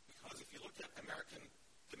 Because if you look at American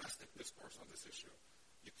domestic discourse on this issue,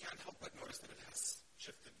 you can't help but notice that it has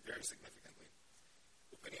shifted very significantly.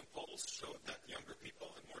 Opinion polls show that younger people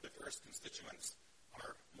and more diverse constituents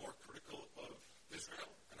are more critical of Israel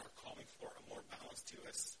and are calling for a more balanced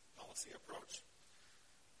U.S. policy approach.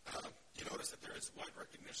 You notice that there is wide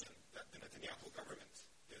recognition that the Netanyahu government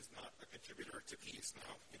is not a contributor to peace.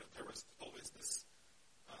 Now, there was always this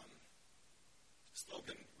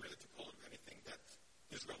slogan, really, to call it anything, that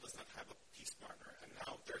Israel does not have a peace partner. And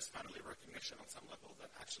now there's finally recognition on some level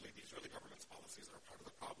that actually the Israeli government's policies are part of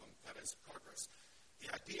the problem. That is progress.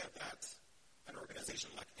 The idea that an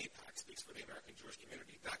organization like AIPAC speaks for the American Jewish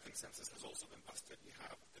community, that consensus has also been busted. You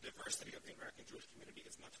have the diversity of the American Jewish community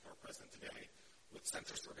is much more present today, with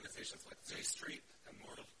centrist organizations like J Street and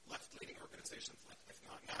more left-leaning organizations like If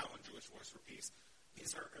Not Now and Jewish Voice for Peace.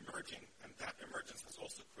 These are emerging, and that emergence has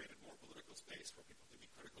also created more political space for people to be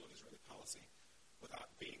critical of Israeli policy without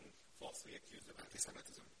being falsely accused of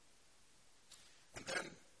anti-Semitism. And then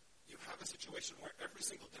you have a situation where every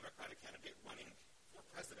single Democratic candidate running for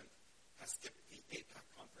president has skipped the AIPAC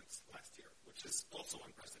conference last year, which is also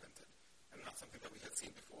unprecedented and not something that we had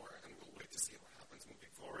seen before, and we'll wait to see what happens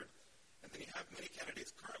moving forward. And then you have many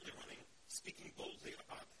candidates currently running, speaking boldly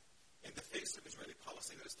about, in the face of Israeli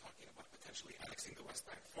policy that is talking about potentially annexing the West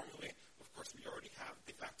Bank formally. Of course, we already have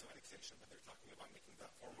de facto annexation, but they're talking about making that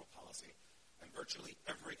formal policy. And virtually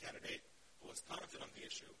every candidate who has commented on the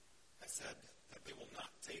issue has said that they will not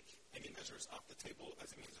take any measures off the table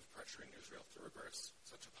as a means of pressuring Israel to reverse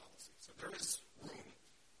such a policy. So there is room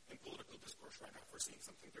in political discourse right now for seeing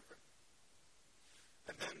something different.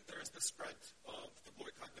 And then there is the spread of the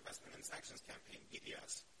Boycott, Divestment, and Sanctions Campaign,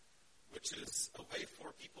 BDS, which is a way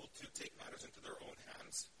for people to take matters into their own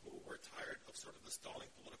hands who were tired of sort of the stalling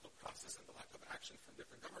political process and the lack of action from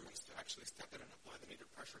different governments to actually step in and apply the needed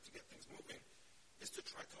pressure to get things moving, is to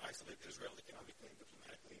try to isolate Israel economically and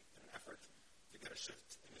diplomatically in an effort to get a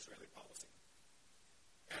shift in Israeli policy.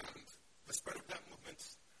 And the spread of that movement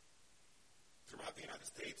throughout the United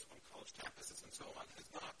States on college campuses and so on has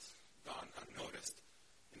not gone unnoticed.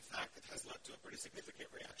 In fact, it has led to a pretty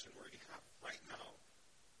significant reaction where you have right now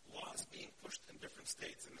laws being pushed in different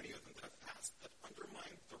states, and many of them that have passed, that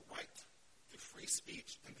undermine the right to free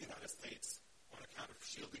speech in the United States on account of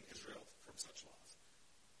shielding Israel from such laws.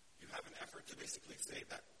 You have an effort to basically say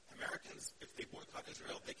that Americans, if they boycott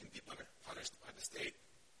Israel, they can be punished by the state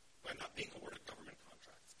by not being awarded government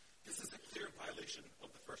contracts. This is a clear violation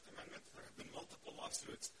of the First Amendment. There have been multiple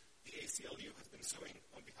lawsuits. The ACLU has been suing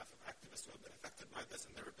on behalf of activists who have been affected by this,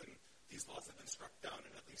 and these laws have been struck down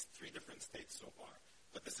in at least 3 different states so far.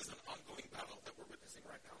 But this is an ongoing battle that we're witnessing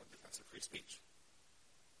right now in defense of free speech.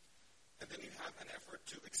 And then you have an effort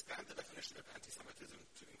to expand the definition of anti-Semitism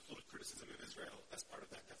to include criticism of Israel as part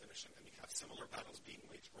of that definition. And you have similar battles being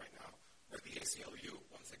waged right now where the ACLU,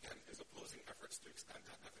 once again, is opposing efforts to expand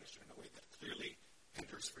that definition in a way that clearly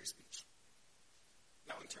hinders free speech.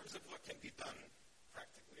 Now, in terms of what can be done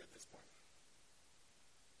practically at this point,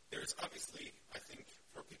 there's obviously, I think,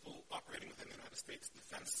 for people operating within the United States,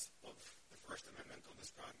 defense of the First Amendment on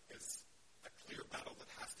this front is a clear battle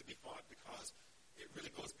that has to be fought because it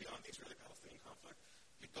really goes beyond the Israeli-Palestinian conflict.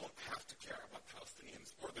 You don't have to care about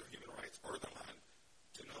Palestinians or their human rights or their land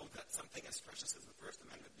to know that something as precious as the First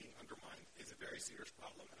Amendment being undermined is a very serious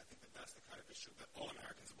problem, and I think that that's the kind of issue that all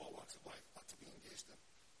Americans of all walks of life ought to be engaged in.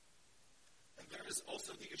 And there is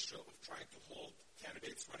also the issue of trying to hold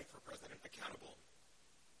candidates running for president accountable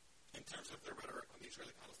in terms of their rhetoric on the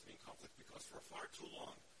Israeli-Palestinian conflict, because for far too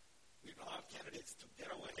long, we've allowed candidates to get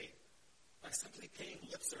away by simply paying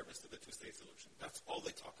lip service to the two-state solution. That's all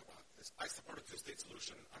they talk about is, I support a two-state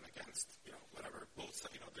solution, I'm against, whatever, both,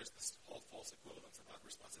 there's this whole false equivalence about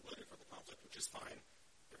responsibility for the conflict, which is fine,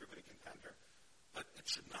 everybody can pander. But it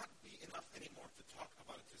should not be enough anymore to talk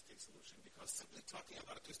about a two-state solution, because simply talking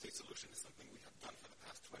about a two-state solution is something we have done for the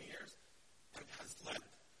past 20 years and has led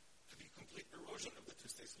to the complete erosion of the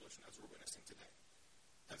two-state solution as we're witnessing today.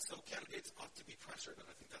 And so candidates ought to be pressured, and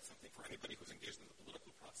I think that's something for anybody who's engaged in the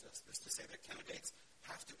political process, is to say that candidates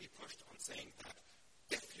have to be pushed on saying that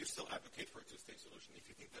if you still advocate for a two-state solution, if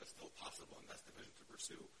you think that it's still possible and that's the vision to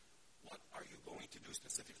pursue, what are you going to do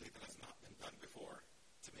specifically that has not been done before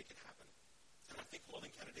to make it happen? And I think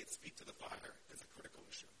holding candidates' feet to the fire is a critical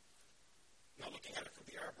issue. Now, looking at it from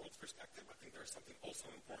the Arab world's perspective, I think there's something also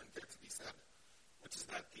important there to be said, which is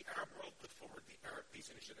that the Arab world put forward the Arab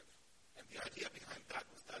Peace Initiative. And the idea behind that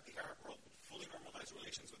was that the Arab world would fully normalize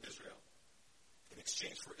relations with Israel in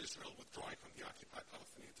exchange for Israel withdrawing from the occupied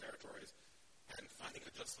Palestinian territories and finding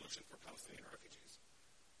a just solution for Palestinian refugees.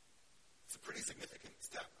 It's a pretty significant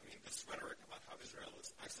step. I mean, this rhetoric about how Israel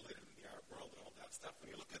is isolated in the Arab world and all that stuff,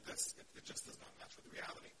 when you look at this, it just does not match with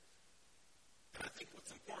reality. And I think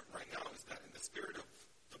what's important right now is that in the spirit of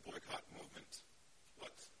the boycott movement,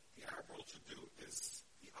 what the Arab world should do is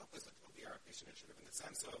the opposite of the Arab Peace Initiative in the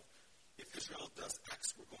sense of, if Israel does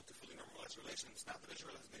X, we're going to fully normalize relations. Now that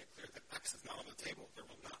Israel has made it clear that X is not on the table, there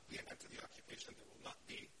will not be an end to the occupation, there will not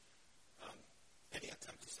be any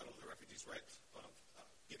attempt to settle the refugees' rights of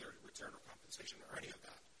either return or compensation or any of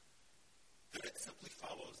that, then it simply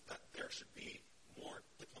follows that there should be more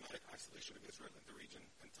diplomatic isolation of Israel in the region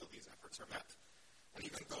until these efforts are met. And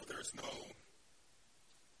even though there's no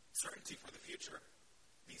certainty for the future,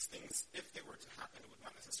 these things, if they were to happen, it would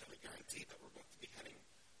not necessarily guarantee that we're going to be heading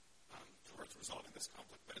towards resolving this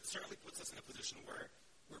conflict. But it certainly puts us in a position where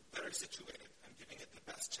we're better situated and giving it the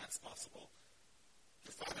best chance possible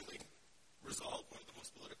to finally resolve one of the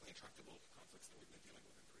most politically intractable conflicts that we've been dealing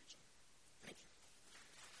with in the region. Thank you.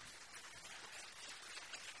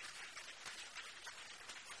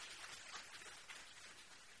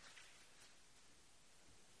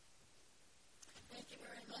 Thank you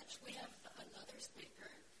very much. We have another speaker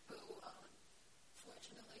who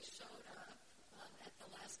fortunately showed up at the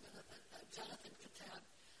last minute, Jonathan Kateb,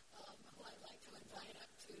 who I'd like to invite up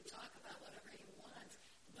to talk about whatever he wants.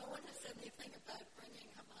 No one has said anything about bringing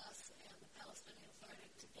Hamas and the Palestinian Authority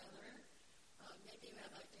together. Maybe you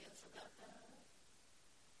have ideas about that.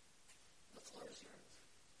 The floor is yours.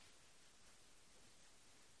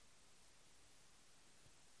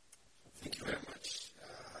 Thank you very much.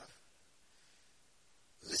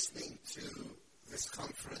 Listening to this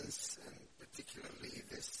conference and particularly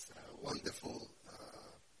this wonderful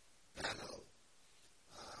panel,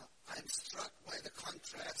 I'm struck by the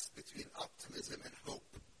contrast between optimism and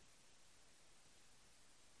hope.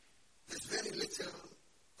 There's very little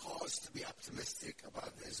cause to be optimistic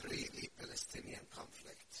about the Israeli-Palestinian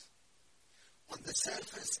conflict. On the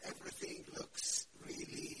surface, everything looks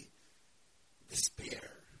really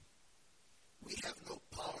despair. We have no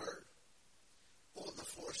power. All the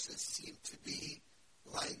forces seem to be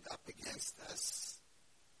lined up against us.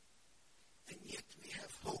 And yet we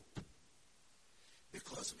have hope.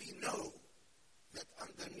 Because we know that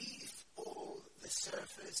underneath all the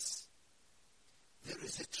surface, there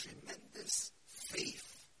is a tremendous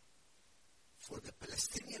faith for the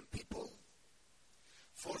Palestinian people,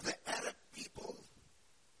 for the Arab people,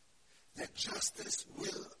 that justice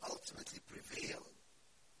will ultimately prevail,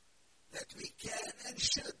 that we can and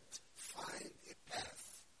should find a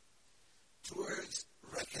path towards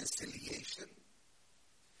reconciliation,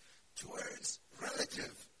 towards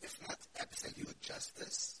relative, if not absolute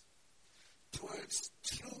justice, towards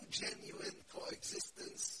true, genuine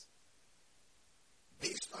coexistence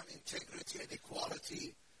based on integrity and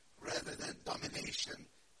equality rather than domination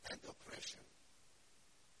and oppression.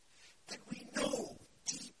 And we know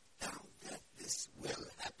deep down that this will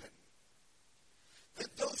happen.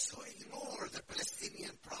 That those who ignore the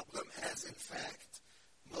Palestinian problem, as in fact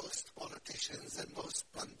most politicians and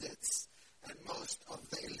most pundits and most of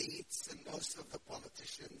the elites and most of the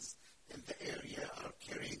politicians in the area are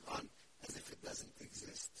carrying on as if it doesn't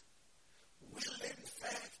exist, will in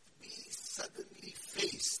fact be suddenly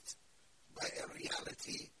faced by a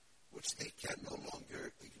reality which they can no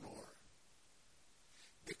longer ignore.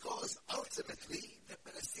 Because ultimately, the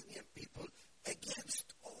Palestinian people,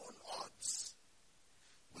 against all odds,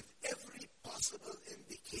 with every possible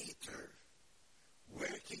indicator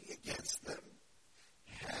working against them,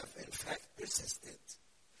 have in fact persisted,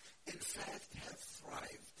 in fact have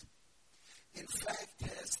thrived, in fact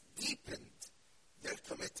has deepened their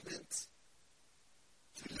commitment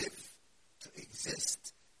to live, to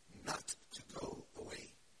exist, not to go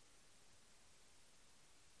away.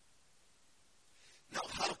 Now,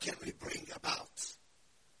 how can we bring about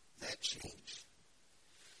that change?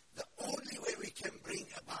 The only way we can bring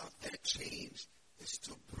about that change is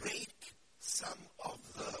to break some of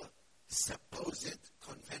the supposed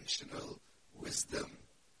conventional wisdom,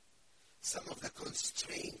 some of the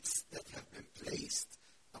constraints that have been placed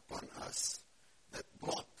upon us that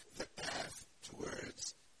block the path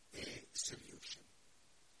towards a solution.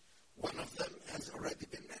 One of them has already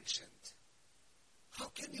been mentioned. How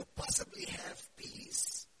can you possibly have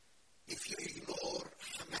peace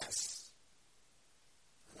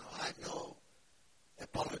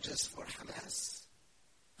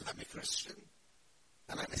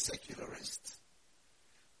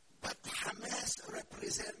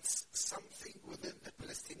represents something within the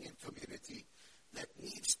Palestinian community that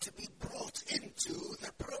needs to be brought into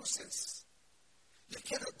the process. You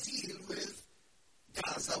cannot deal with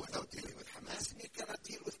Gaza without dealing with Hamas, and you cannot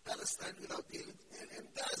deal with Palestine without dealing in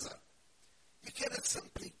Gaza. You cannot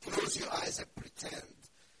simply close your eyes and pretend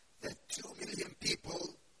that 2 million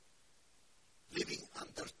people living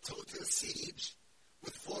under total siege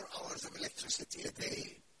with 4 hours of electricity a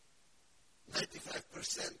day,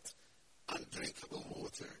 95% undrinkable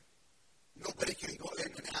water, nobody can go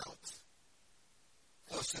in and out,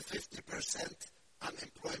 close to 50%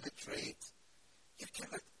 unemployment rate. You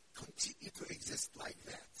cannot continue to exist like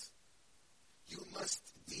that. You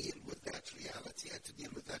must deal with that reality, and to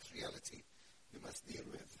deal with that reality, you must deal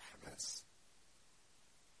with Hamas.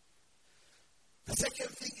 The second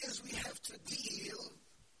thing is we have to deal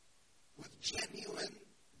with genuine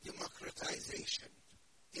democratization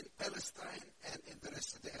in Palestine and in the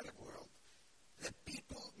rest of the Arab world. The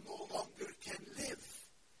people no longer can live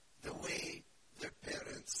the way their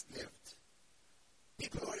parents lived.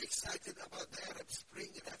 People were excited about the Arab Spring,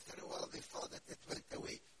 and after a while they thought that it went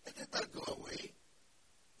away. It did not go away.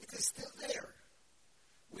 It is still there.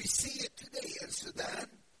 We see it today in Sudan,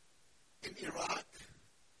 in Iraq,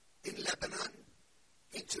 in Lebanon,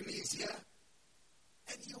 in Tunisia,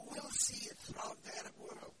 and you will see it throughout the Arab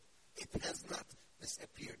world. It has not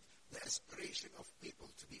disappeared. The aspiration of people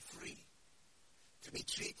to be free, to be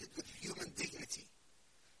treated with human dignity,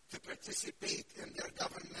 to participate in their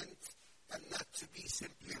government and not to be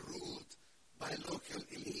simply ruled by local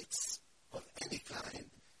elites of any kind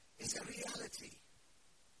is a reality.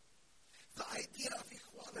 The idea of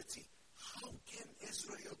equality, how can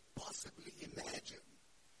Israel possibly imagine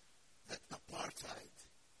that apartheid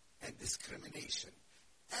and discrimination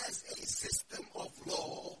as a system of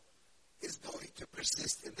law is going to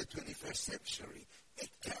persist in the 21st century? It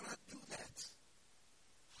cannot do that.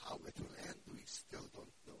 How it will end, we still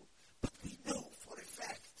don't know. But we know for a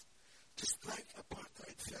fact, just like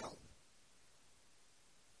apartheid fell,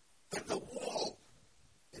 and the wall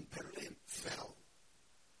in Berlin fell,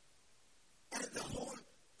 and the whole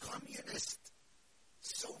communist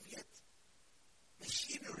Soviet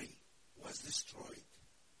machinery was destroyed.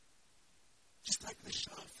 Just like the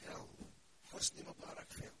Shah fell, Hosni Mubarak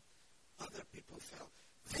fell, other people fell.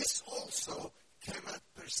 This also cannot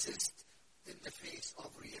persist in the face of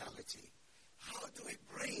reality. How do we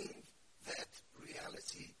bring that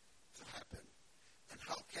reality to happen? And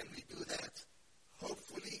how can we do that?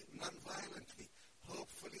 Hopefully non-violently,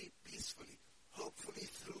 hopefully peacefully, hopefully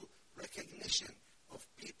through recognition of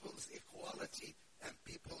people's equality and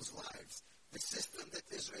people's lives. The system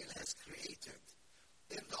that Israel has created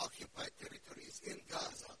in the occupied territories, in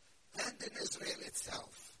Gaza, and in Israel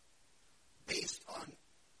itself, based on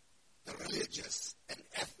the religious and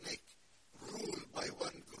ethnic rule by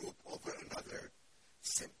one group over another,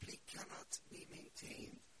 simply cannot be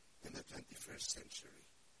maintained in the 21st century.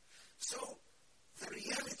 So, the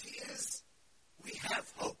reality is, we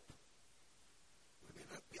have hope. We may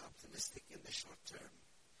not be optimistic in the short term.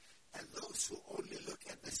 And those who only look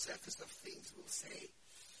at the surface of things will say,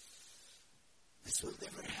 this will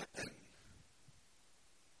never happen.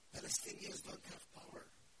 Palestinians don't have power.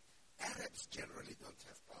 Arabs generally don't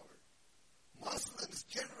have power. Muslims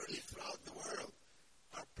generally throughout the world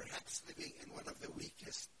are perhaps living in one of the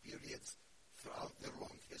weakest periods throughout their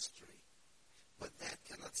long history. But that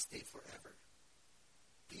cannot stay forever.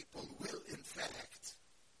 People will, in fact,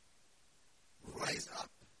 rise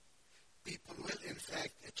up. People will, in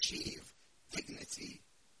fact, achieve dignity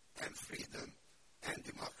and freedom and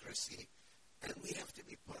democracy. And we have to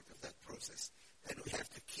be part of that process. And we have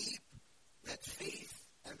to keep that faith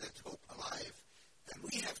and that hope alive. And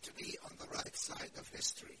we have to be on the right side of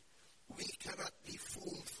history. We cannot be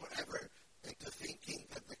fooled forever into thinking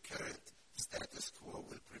that the current status quo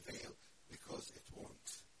will prevail, because it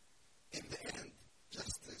won't. In the end,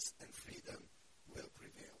 justice and freedom will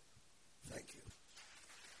prevail. Thank you.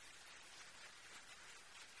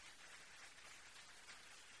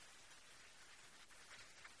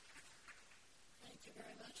 Thank you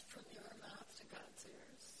very much. From your mouth to God's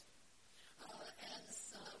ears.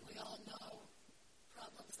 As we all know,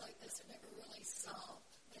 problems like this are never really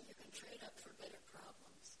solved, and you can trade up for better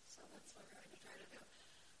problems. So that's what we're going to try to do.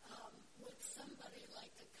 Would somebody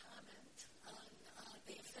like to comment on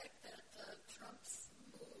the effect that Trump's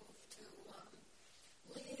move to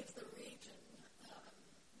leave the region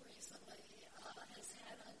recently has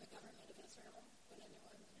had on the government of Israel? Would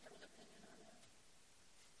anyone have an opinion on that?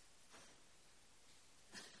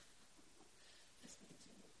 Just need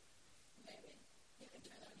to, maybe. You can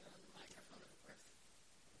turn on your own microphone, of course.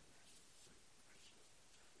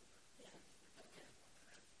 Yeah, okay.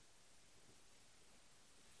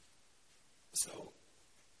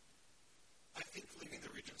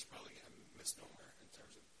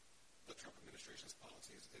 administration's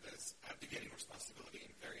policies. It is abdicating responsibility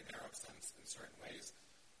in very narrow sense in certain ways.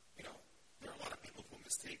 There are a lot of people who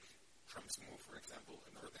mistake Trump's move, for example,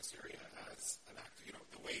 in northern Syria as an act,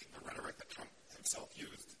 the rhetoric that Trump himself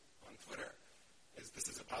used on Twitter is this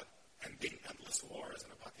is about ending endless wars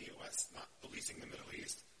and about the U.S. not policing the Middle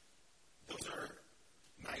East. Those are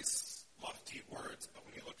nice, lofty words, but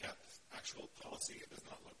when you look at actual policy, it does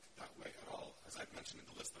not look that way at all. As I've mentioned in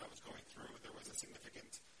the list that I was going through, there was a significant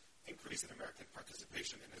increase in American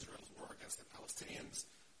participation in Israel's war against the Palestinians.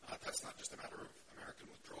 That's not just a matter of American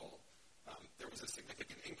withdrawal. There was a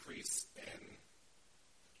significant increase in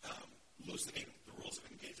loosening the rules of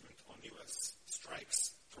engagement on U.S.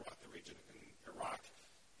 strikes throughout the region in Iraq,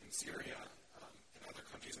 in Syria, and other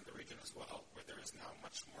countries in the region as well, where there is now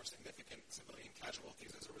much more significant civilian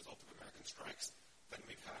casualties as a result of American strikes than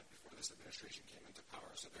we've had before this administration came into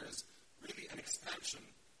power. So there is really an expansion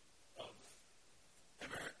of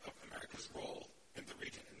America's role in the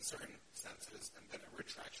region in certain senses, and then a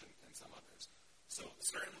retraction in some others. So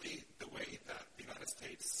certainly the way that the United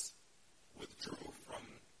States withdrew from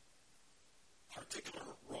particular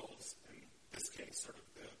roles, in this case sort of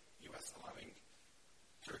the U.S. allowing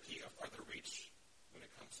Turkey a further reach when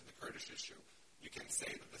it comes to the Kurdish issue, you can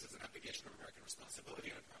say that this is an abdication of American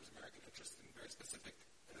responsibility and affirms American interest in a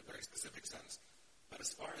very specific sense. But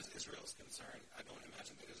as far as Israel is concerned, I don't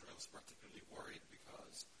imagine that Israel is particularly worried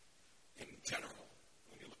because, in general,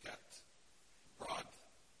 when you look at broad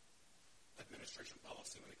administration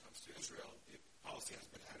policy when it comes to Israel, the policy has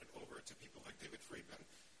been handed over to people like David Friedman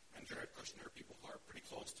and Jared Kushner, people who are pretty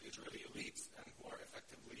close to Israeli elites and who are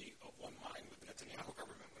effectively of one mind with the Netanyahu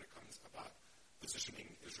government when it comes about positioning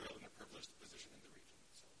Israel in a privileged position in the region.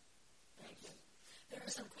 So, thank you. There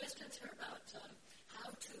are some questions here about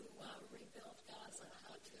how to rebuild Gaza,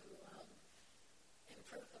 how to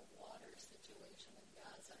improve the water situation in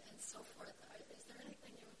Gaza, and so forth. Is there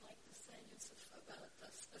anything you would like to say, Yusuf, about the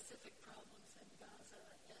specific problems in Gaza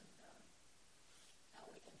and how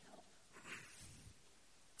we can help?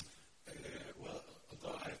 Well,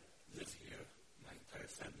 although I live here, my entire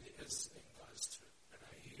family is in Gaza Strip, and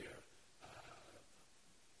I hear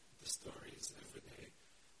the stories every day.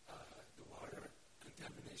 The water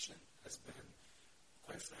contamination has been,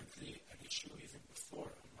 quite frankly, an issue even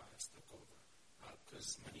before Hamas took over,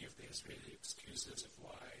 because many of the Israeli excuses of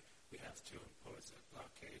why we have to impose a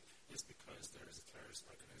blockade is because there is a terrorist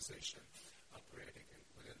organization operating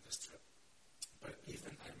within the Strip. But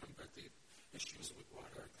even I remember the issues with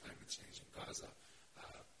water and climate change in Gaza.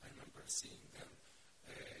 I remember seeing them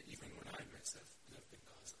even when I myself lived in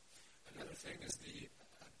Gaza. Another thing is the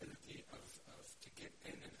ability to get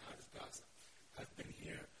in and out of Gaza. I've been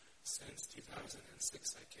here since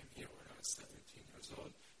 2006. I came here when I was 17 years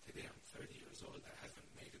old. Today I'm 30 years old. I haven't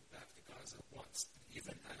made it back to Gaza once.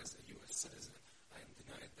 Even as a U.S. citizen, I am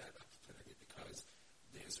denied that opportunity because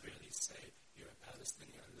the Israelis say you're a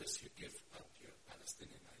Palestinian. Unless you give up your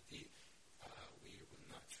Palestinian ID, we will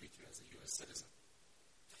not treat you as a U.S. citizen.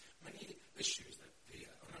 Many issues that the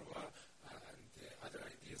UNRWA and the other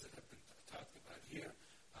ideas that have been talked about here,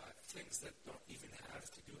 things that don't even have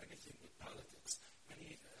to do anything with politics.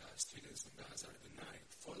 Many students in Gaza are denied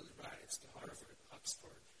full rights to Harvard,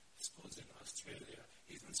 Oxford, schools in Australia,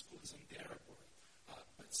 even schools in the Arab world,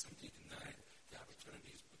 but simply denied the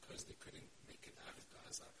opportunities because they couldn't make it out of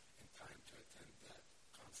Gaza in time to attend that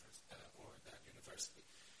conference or that university.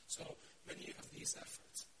 So many of these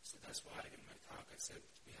efforts, so that's why in my talk I said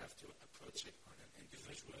we have to approach it on an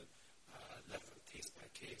individual level,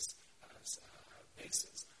 case-by-case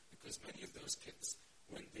basis, because many of those kids,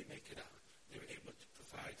 when they make it out, they're able to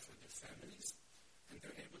provide for their families, and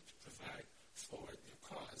they're able to provide for their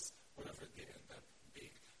cause, whatever they end up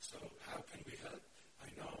being. So how can we help?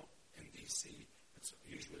 I know in D.C. it's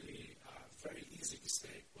usually very easy to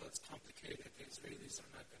say, well, it's complicated. The Israelis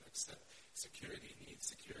are not going to accept security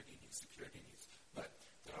needs. But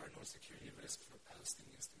there are no security risks for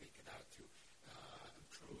Palestinians to make it out to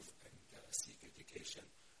improve and seek education,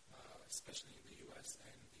 especially in the U.S.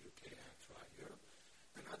 and the U.K. and throughout Europe.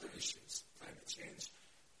 And other issues, climate change,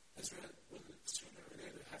 Israel will sooner or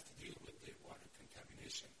later have to deal with the water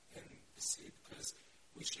contamination in the sea because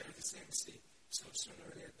we share the same sea. So sooner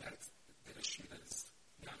or later, that issue that is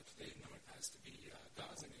now today known as to be a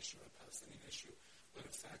Gazan issue or a Palestinian issue will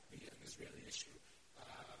in fact be an Israeli issue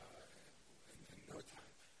in no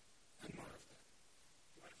time, and more of that.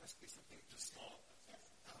 Do you mind if I say something just small? Yes.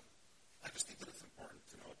 I just think that it's important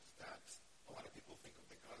to note that a lot of people think of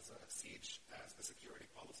the Gaza siege as the security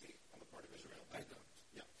policy on the part of Israel. I don't.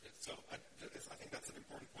 Yeah. So I think that's an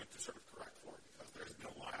important point to sort of correct for, because there's been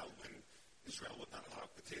a while when Israel would not allow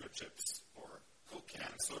potato chips or Coke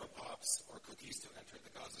cans, soda pops, or cookies to enter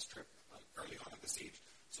the Gaza Strip early on in the siege.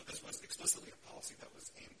 So this was explicitly a policy that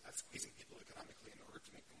was aimed at squeezing people economically in order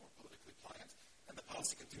to make them more politically pliant. And the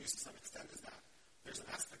policy continues to some extent is that there's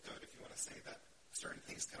an aspect of it, if you want to say that certain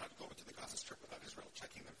things cannot go into the Gaza Strip without Israel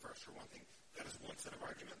checking them first, for one thing. That is one set of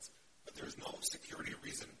arguments. But there is no security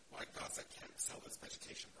reason why Gaza can't sell its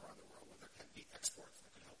vegetation around the world, where there can be exports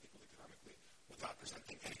that could help people economically without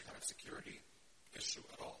presenting any kind of security issue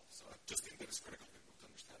at all. So I just think that it's critical for people to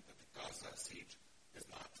understand that the Gaza siege is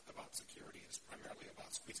not about security. It's primarily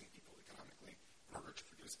about squeezing people economically in order to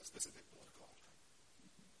produce a specific political outcome.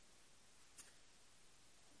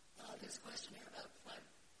 There's a question here about flood.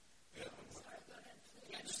 Yeah, Sorry, go ahead,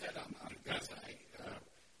 please. I just said on Gaza,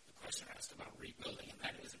 the question asked about rebuilding, and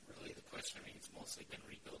that isn't really the question. I mean, it's mostly been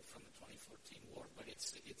rebuilt from the 2014 war, but we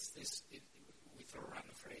throw around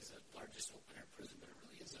the phrase the largest open-air prison, but it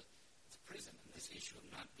really is it's a prison, and this issue of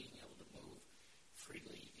not being able to move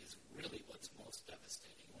freely is really what's most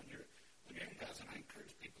devastating. When you're in Gaza, and I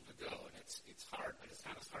encourage people to go, and it's hard, but it's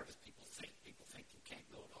not as hard as people think. People think you can't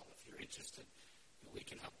go at all. If you're interested, we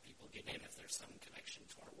can help people get in if there's some connection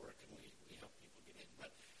to our work, and we help people get in.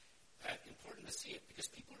 But important to see it because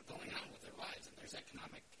people are going on with their lives, and there's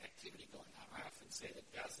economic activity going on. I often say that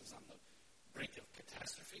Gaza's on the brink of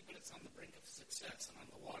catastrophe, but it's on the brink of success. And on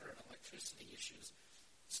the water and electricity issues,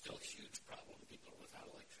 still a huge problem. People are without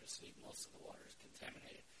electricity. Most of the water is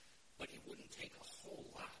contaminated. But it wouldn't take a whole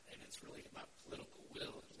lot, and it's really about political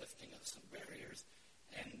will and lifting of some barriers.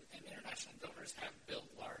 And international donors have built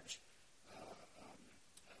large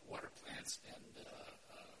water plants and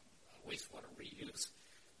wastewater reuse.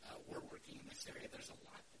 We're working in this area. There's a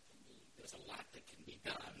lot that can be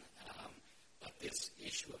done. But this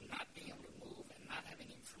issue of not being able to move and not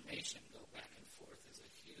having information go back and forth is a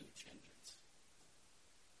huge hindrance.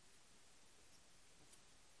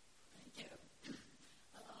 Thank you.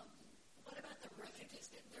 What about the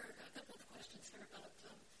refugees? There are a couple of questions here about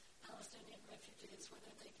Palestinian refugees,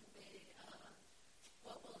 whether they can be,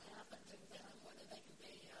 what will happen to them, whether they can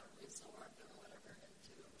be resorbed or whatever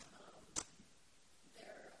into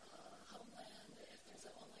their homeland if there's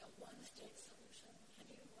only a one-state solution. Can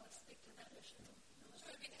you speak to that issue? Sure.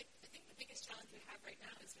 I mean, I think the biggest challenge we have right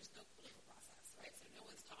now is there's no political process, right? So no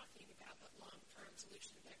one's talking about what long-term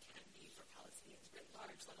solution there can be for Palestinians writ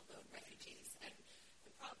large, let alone refugees. And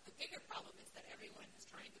the bigger problem is that everyone is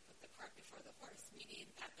trying to put the cart before the horse, meaning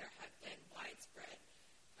that there have been widespread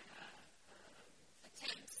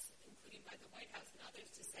attempts, including by the White House and others,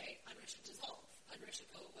 to say UNRWA should dissolve, UNRWA should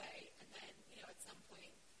go away, and then, at some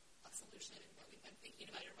point, a solution that we've been thinking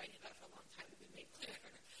about and writing about for a long time will be made clear.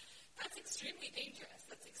 That's extremely dangerous.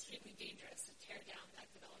 That's extremely dangerous to tear down that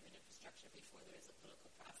development infrastructure before there is a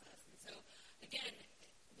political process. And so, again,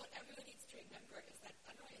 what everyone needs to remember is that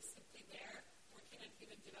UNRWA is simply there working on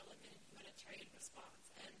human development and humanitarian response.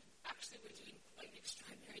 And actually, we're doing quite an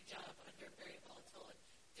extraordinary job under very volatile and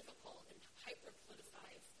difficult and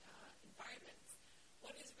hyper-politicized environments.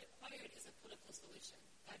 What is required is a political solution.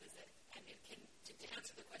 That is it. And it can, to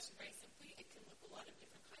answer the question very simply, it can look a lot of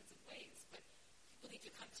different kinds of ways. But people need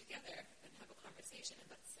to come together and have a conversation, and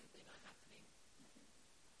that's simply not happening.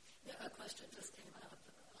 Yeah, a question just came out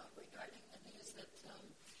regarding the news that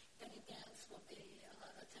Benny Gantz will be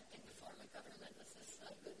attempting to form a government. Is this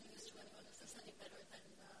good news to anyone? Is this any better than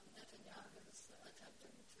Netanyahu's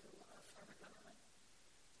attempting to form a government?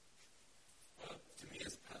 Well, to me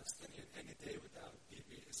as a Palestinian, any day without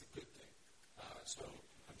Bibi is a good thing. So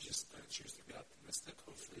I'm just going to choose to be optimistic.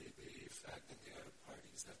 Hopefully the fact that the other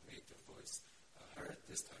parties have made their voice heard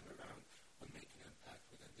this time around will make an impact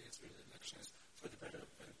within the Israeli elections for the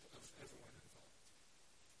betterment of everyone involved.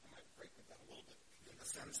 I might break it down a little bit in the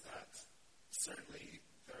sense that certainly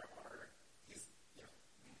there are these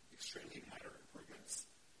extremely minor improvements,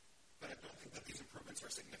 but I don't think that these improvements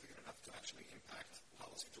are significant enough to actually impact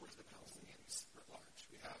policy towards the Palestinians at large.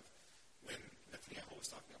 We have, when Netanyahu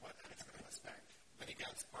was talking about annexing the West Bank, Benny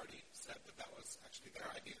Gantz's party said that that was actually their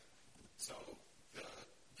idea. So the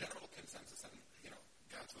general consensus, and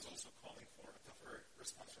Gantz was also calling for a tougher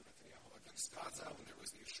response from Netanyahu against Gaza when there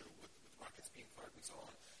was the issue with rockets being fired and so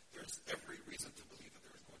on. There's every reason to believe that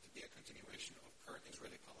there is going to be a continuation of current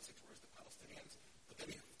Israeli policy towards the Palestinians. But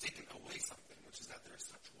then you've taken away something, which is that there is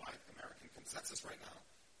such wide American consensus right now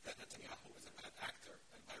that Netanyahu is a bad actor,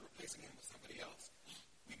 and by replacing him with somebody else,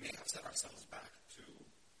 we may have set ourselves back to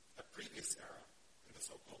a previous era in the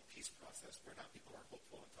so-called peace process, where now people are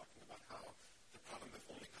hopeful and talking about how the problem if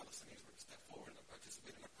only Palestinians were to step forward and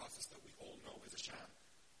participate in a process that we all know is a sham,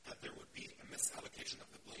 that there would be a misallocation of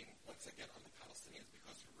the blame once again on the Palestinians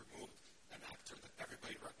because you removed an actor that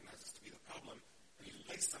everybody recognizes to be the problem, and you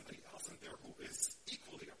place somebody else in there who is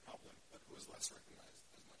equally a problem, but who is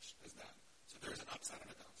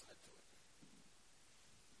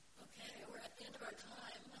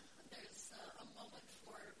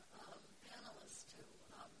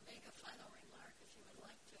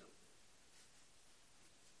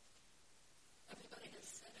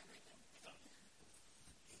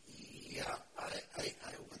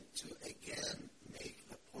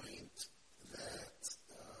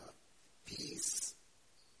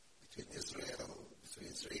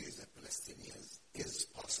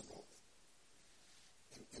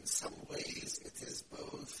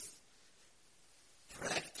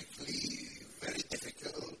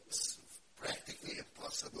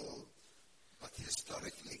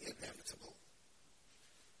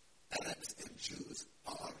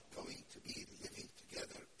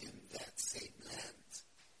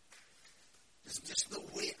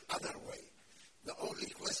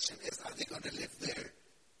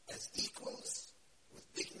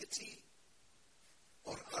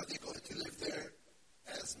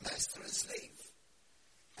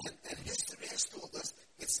has told us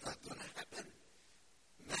it's not going to happen.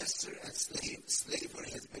 Master and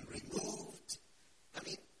slavery has been removed. I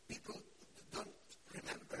mean, people don't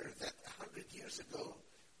remember that 100 years ago,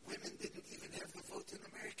 women didn't even have the vote in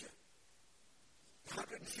America.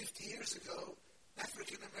 150 years ago,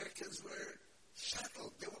 African Americans were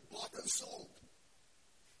shackled. They were bought and sold.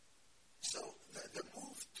 So the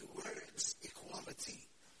move towards equality,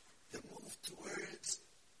 the move towards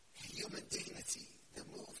human dignity, the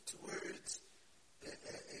move towards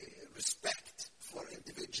respect for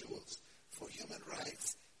individuals, for human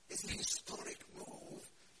rights, is a historic move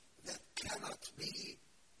that cannot be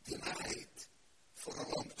denied for a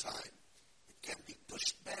long time. It can be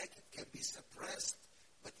pushed back, it can be suppressed,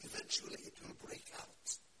 but eventually it will break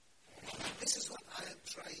out. This is what I am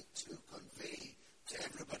trying to convey to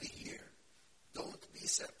everybody here. Don't be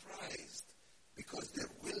surprised, because there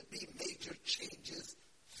will be major changes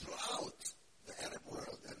throughout the Arab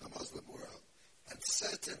world and the Muslim world. And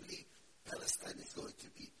certainly, Palestine is going to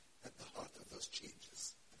be at the heart of those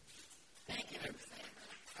changes. Thank you.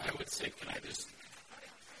 I would say, I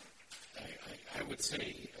would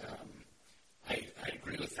say, I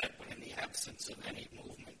agree with that, but in the absence of any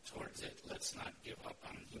movement towards it, let's not give up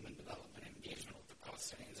on human development and engagement with the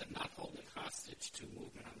Palestinians and not hold it hostage to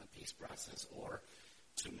movement on the peace process or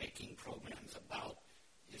to making programs about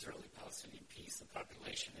Israeli-Palestinian peace. The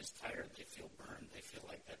population is tired. They feel burned. They feel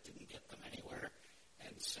like that didn't get them anywhere.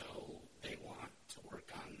 And so they want to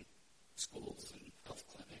work on schools and health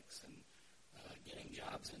clinics and getting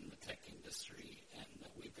jobs in the tech industry. And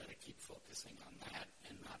we've got to keep focusing on that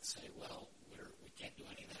and not say, well, we can't do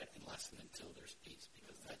any of that unless and until there's peace,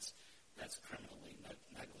 because that's criminally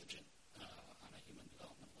negligent on a human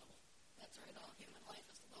development level. That's right. All human life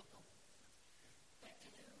is local. Back to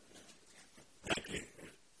you. Thank you.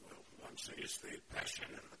 Well, one sees the passion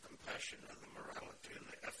and the compassion and the morality and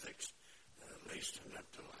the ethics laced in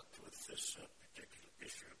intellect with this particular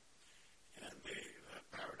issue. And the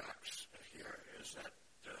paradox here is that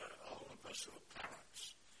all of us who are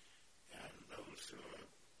parents and those who are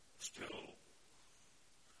still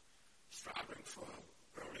striving for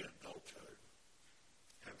early adulthood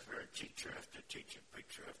have heard teacher after teacher,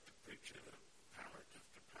 preacher after preacher, parent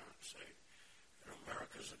after parent say,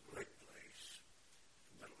 America's a great place,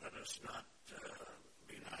 but let us not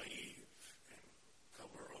be naive and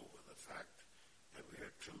cover over the fact that we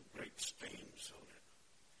had two great stains on it.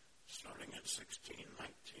 Starting in 1619,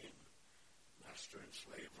 master and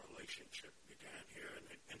slave relationship began here in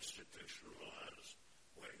an institutionalized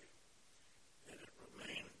way, and it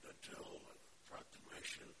remained until the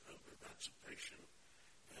proclamation of emancipation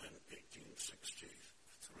in 1863.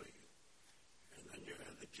 And then you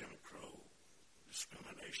had the Jim Crow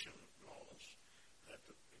discrimination laws that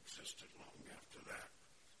existed long after that.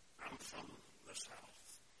 I'm from the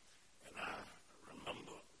South, and I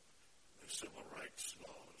remember the civil rights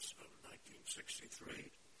laws of 1963,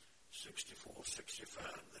 64, 65.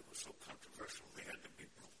 They were so controversial they had to be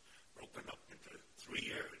broken up into 3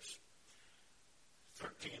 years.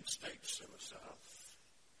 13 states in the South,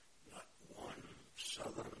 not one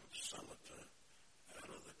Southern senator out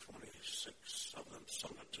of the 26 Southern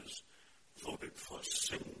senators voted for a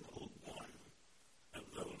single one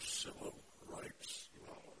of those civil rights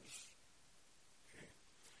laws. Okay?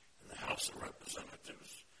 In the House of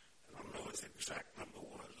Representatives, I don't know what the exact number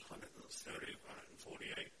was, 130,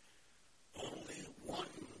 148, only one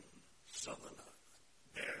Southerner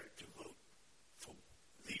dared to vote for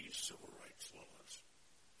these civil rights laws.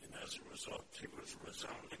 And as a result, he was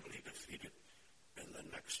resoundingly defeated in the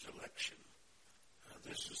next election.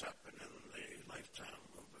 This has happened in the lifetime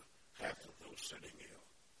of half of those sitting here.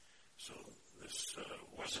 So this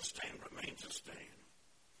was a stain, remains a stain.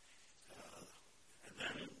 And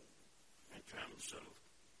then in terms of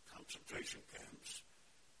concentration camps,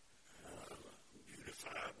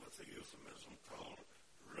 beautified with a euphemism called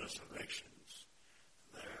reservations.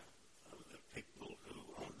 There are the people who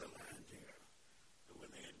own the land here, who were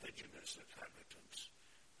the indigenous inhabitants.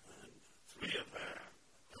 And 3 of our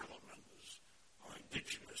parliamenters are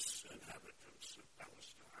indigenous inhabitants of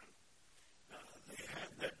Palestine. They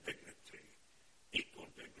had that dignity,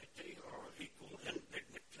 equal dignity or equal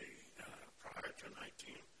indignity prior to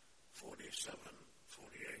 1947,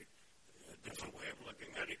 48. A different way of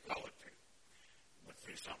looking at equality. But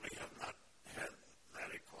they certainly have not had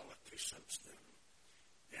that equality since then.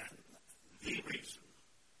 And the reason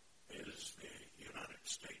is the United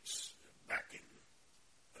States backing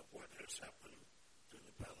of what has happened to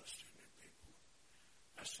the Palestinian people.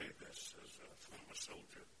 I say this as a former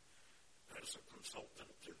soldier, as a consultant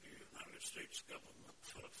to the United States government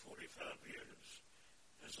for 45 years,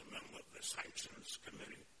 as a member of the Sanctions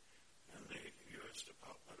Committee and the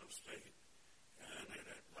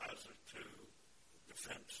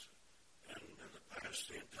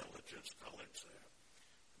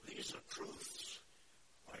truths,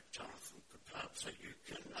 like Jonathan Katab said, you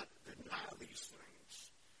cannot deny these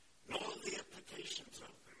things, nor the implications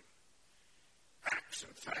of them. Acts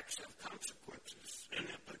and facts have consequences and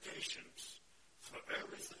implications for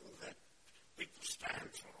everything that people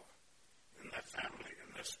stand for in their family, in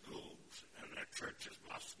their schools, in their churches,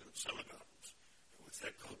 mosques, and synagogues, with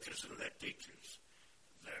their coaches and their teachers.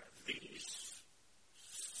 These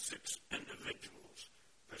 6 individuals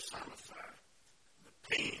personify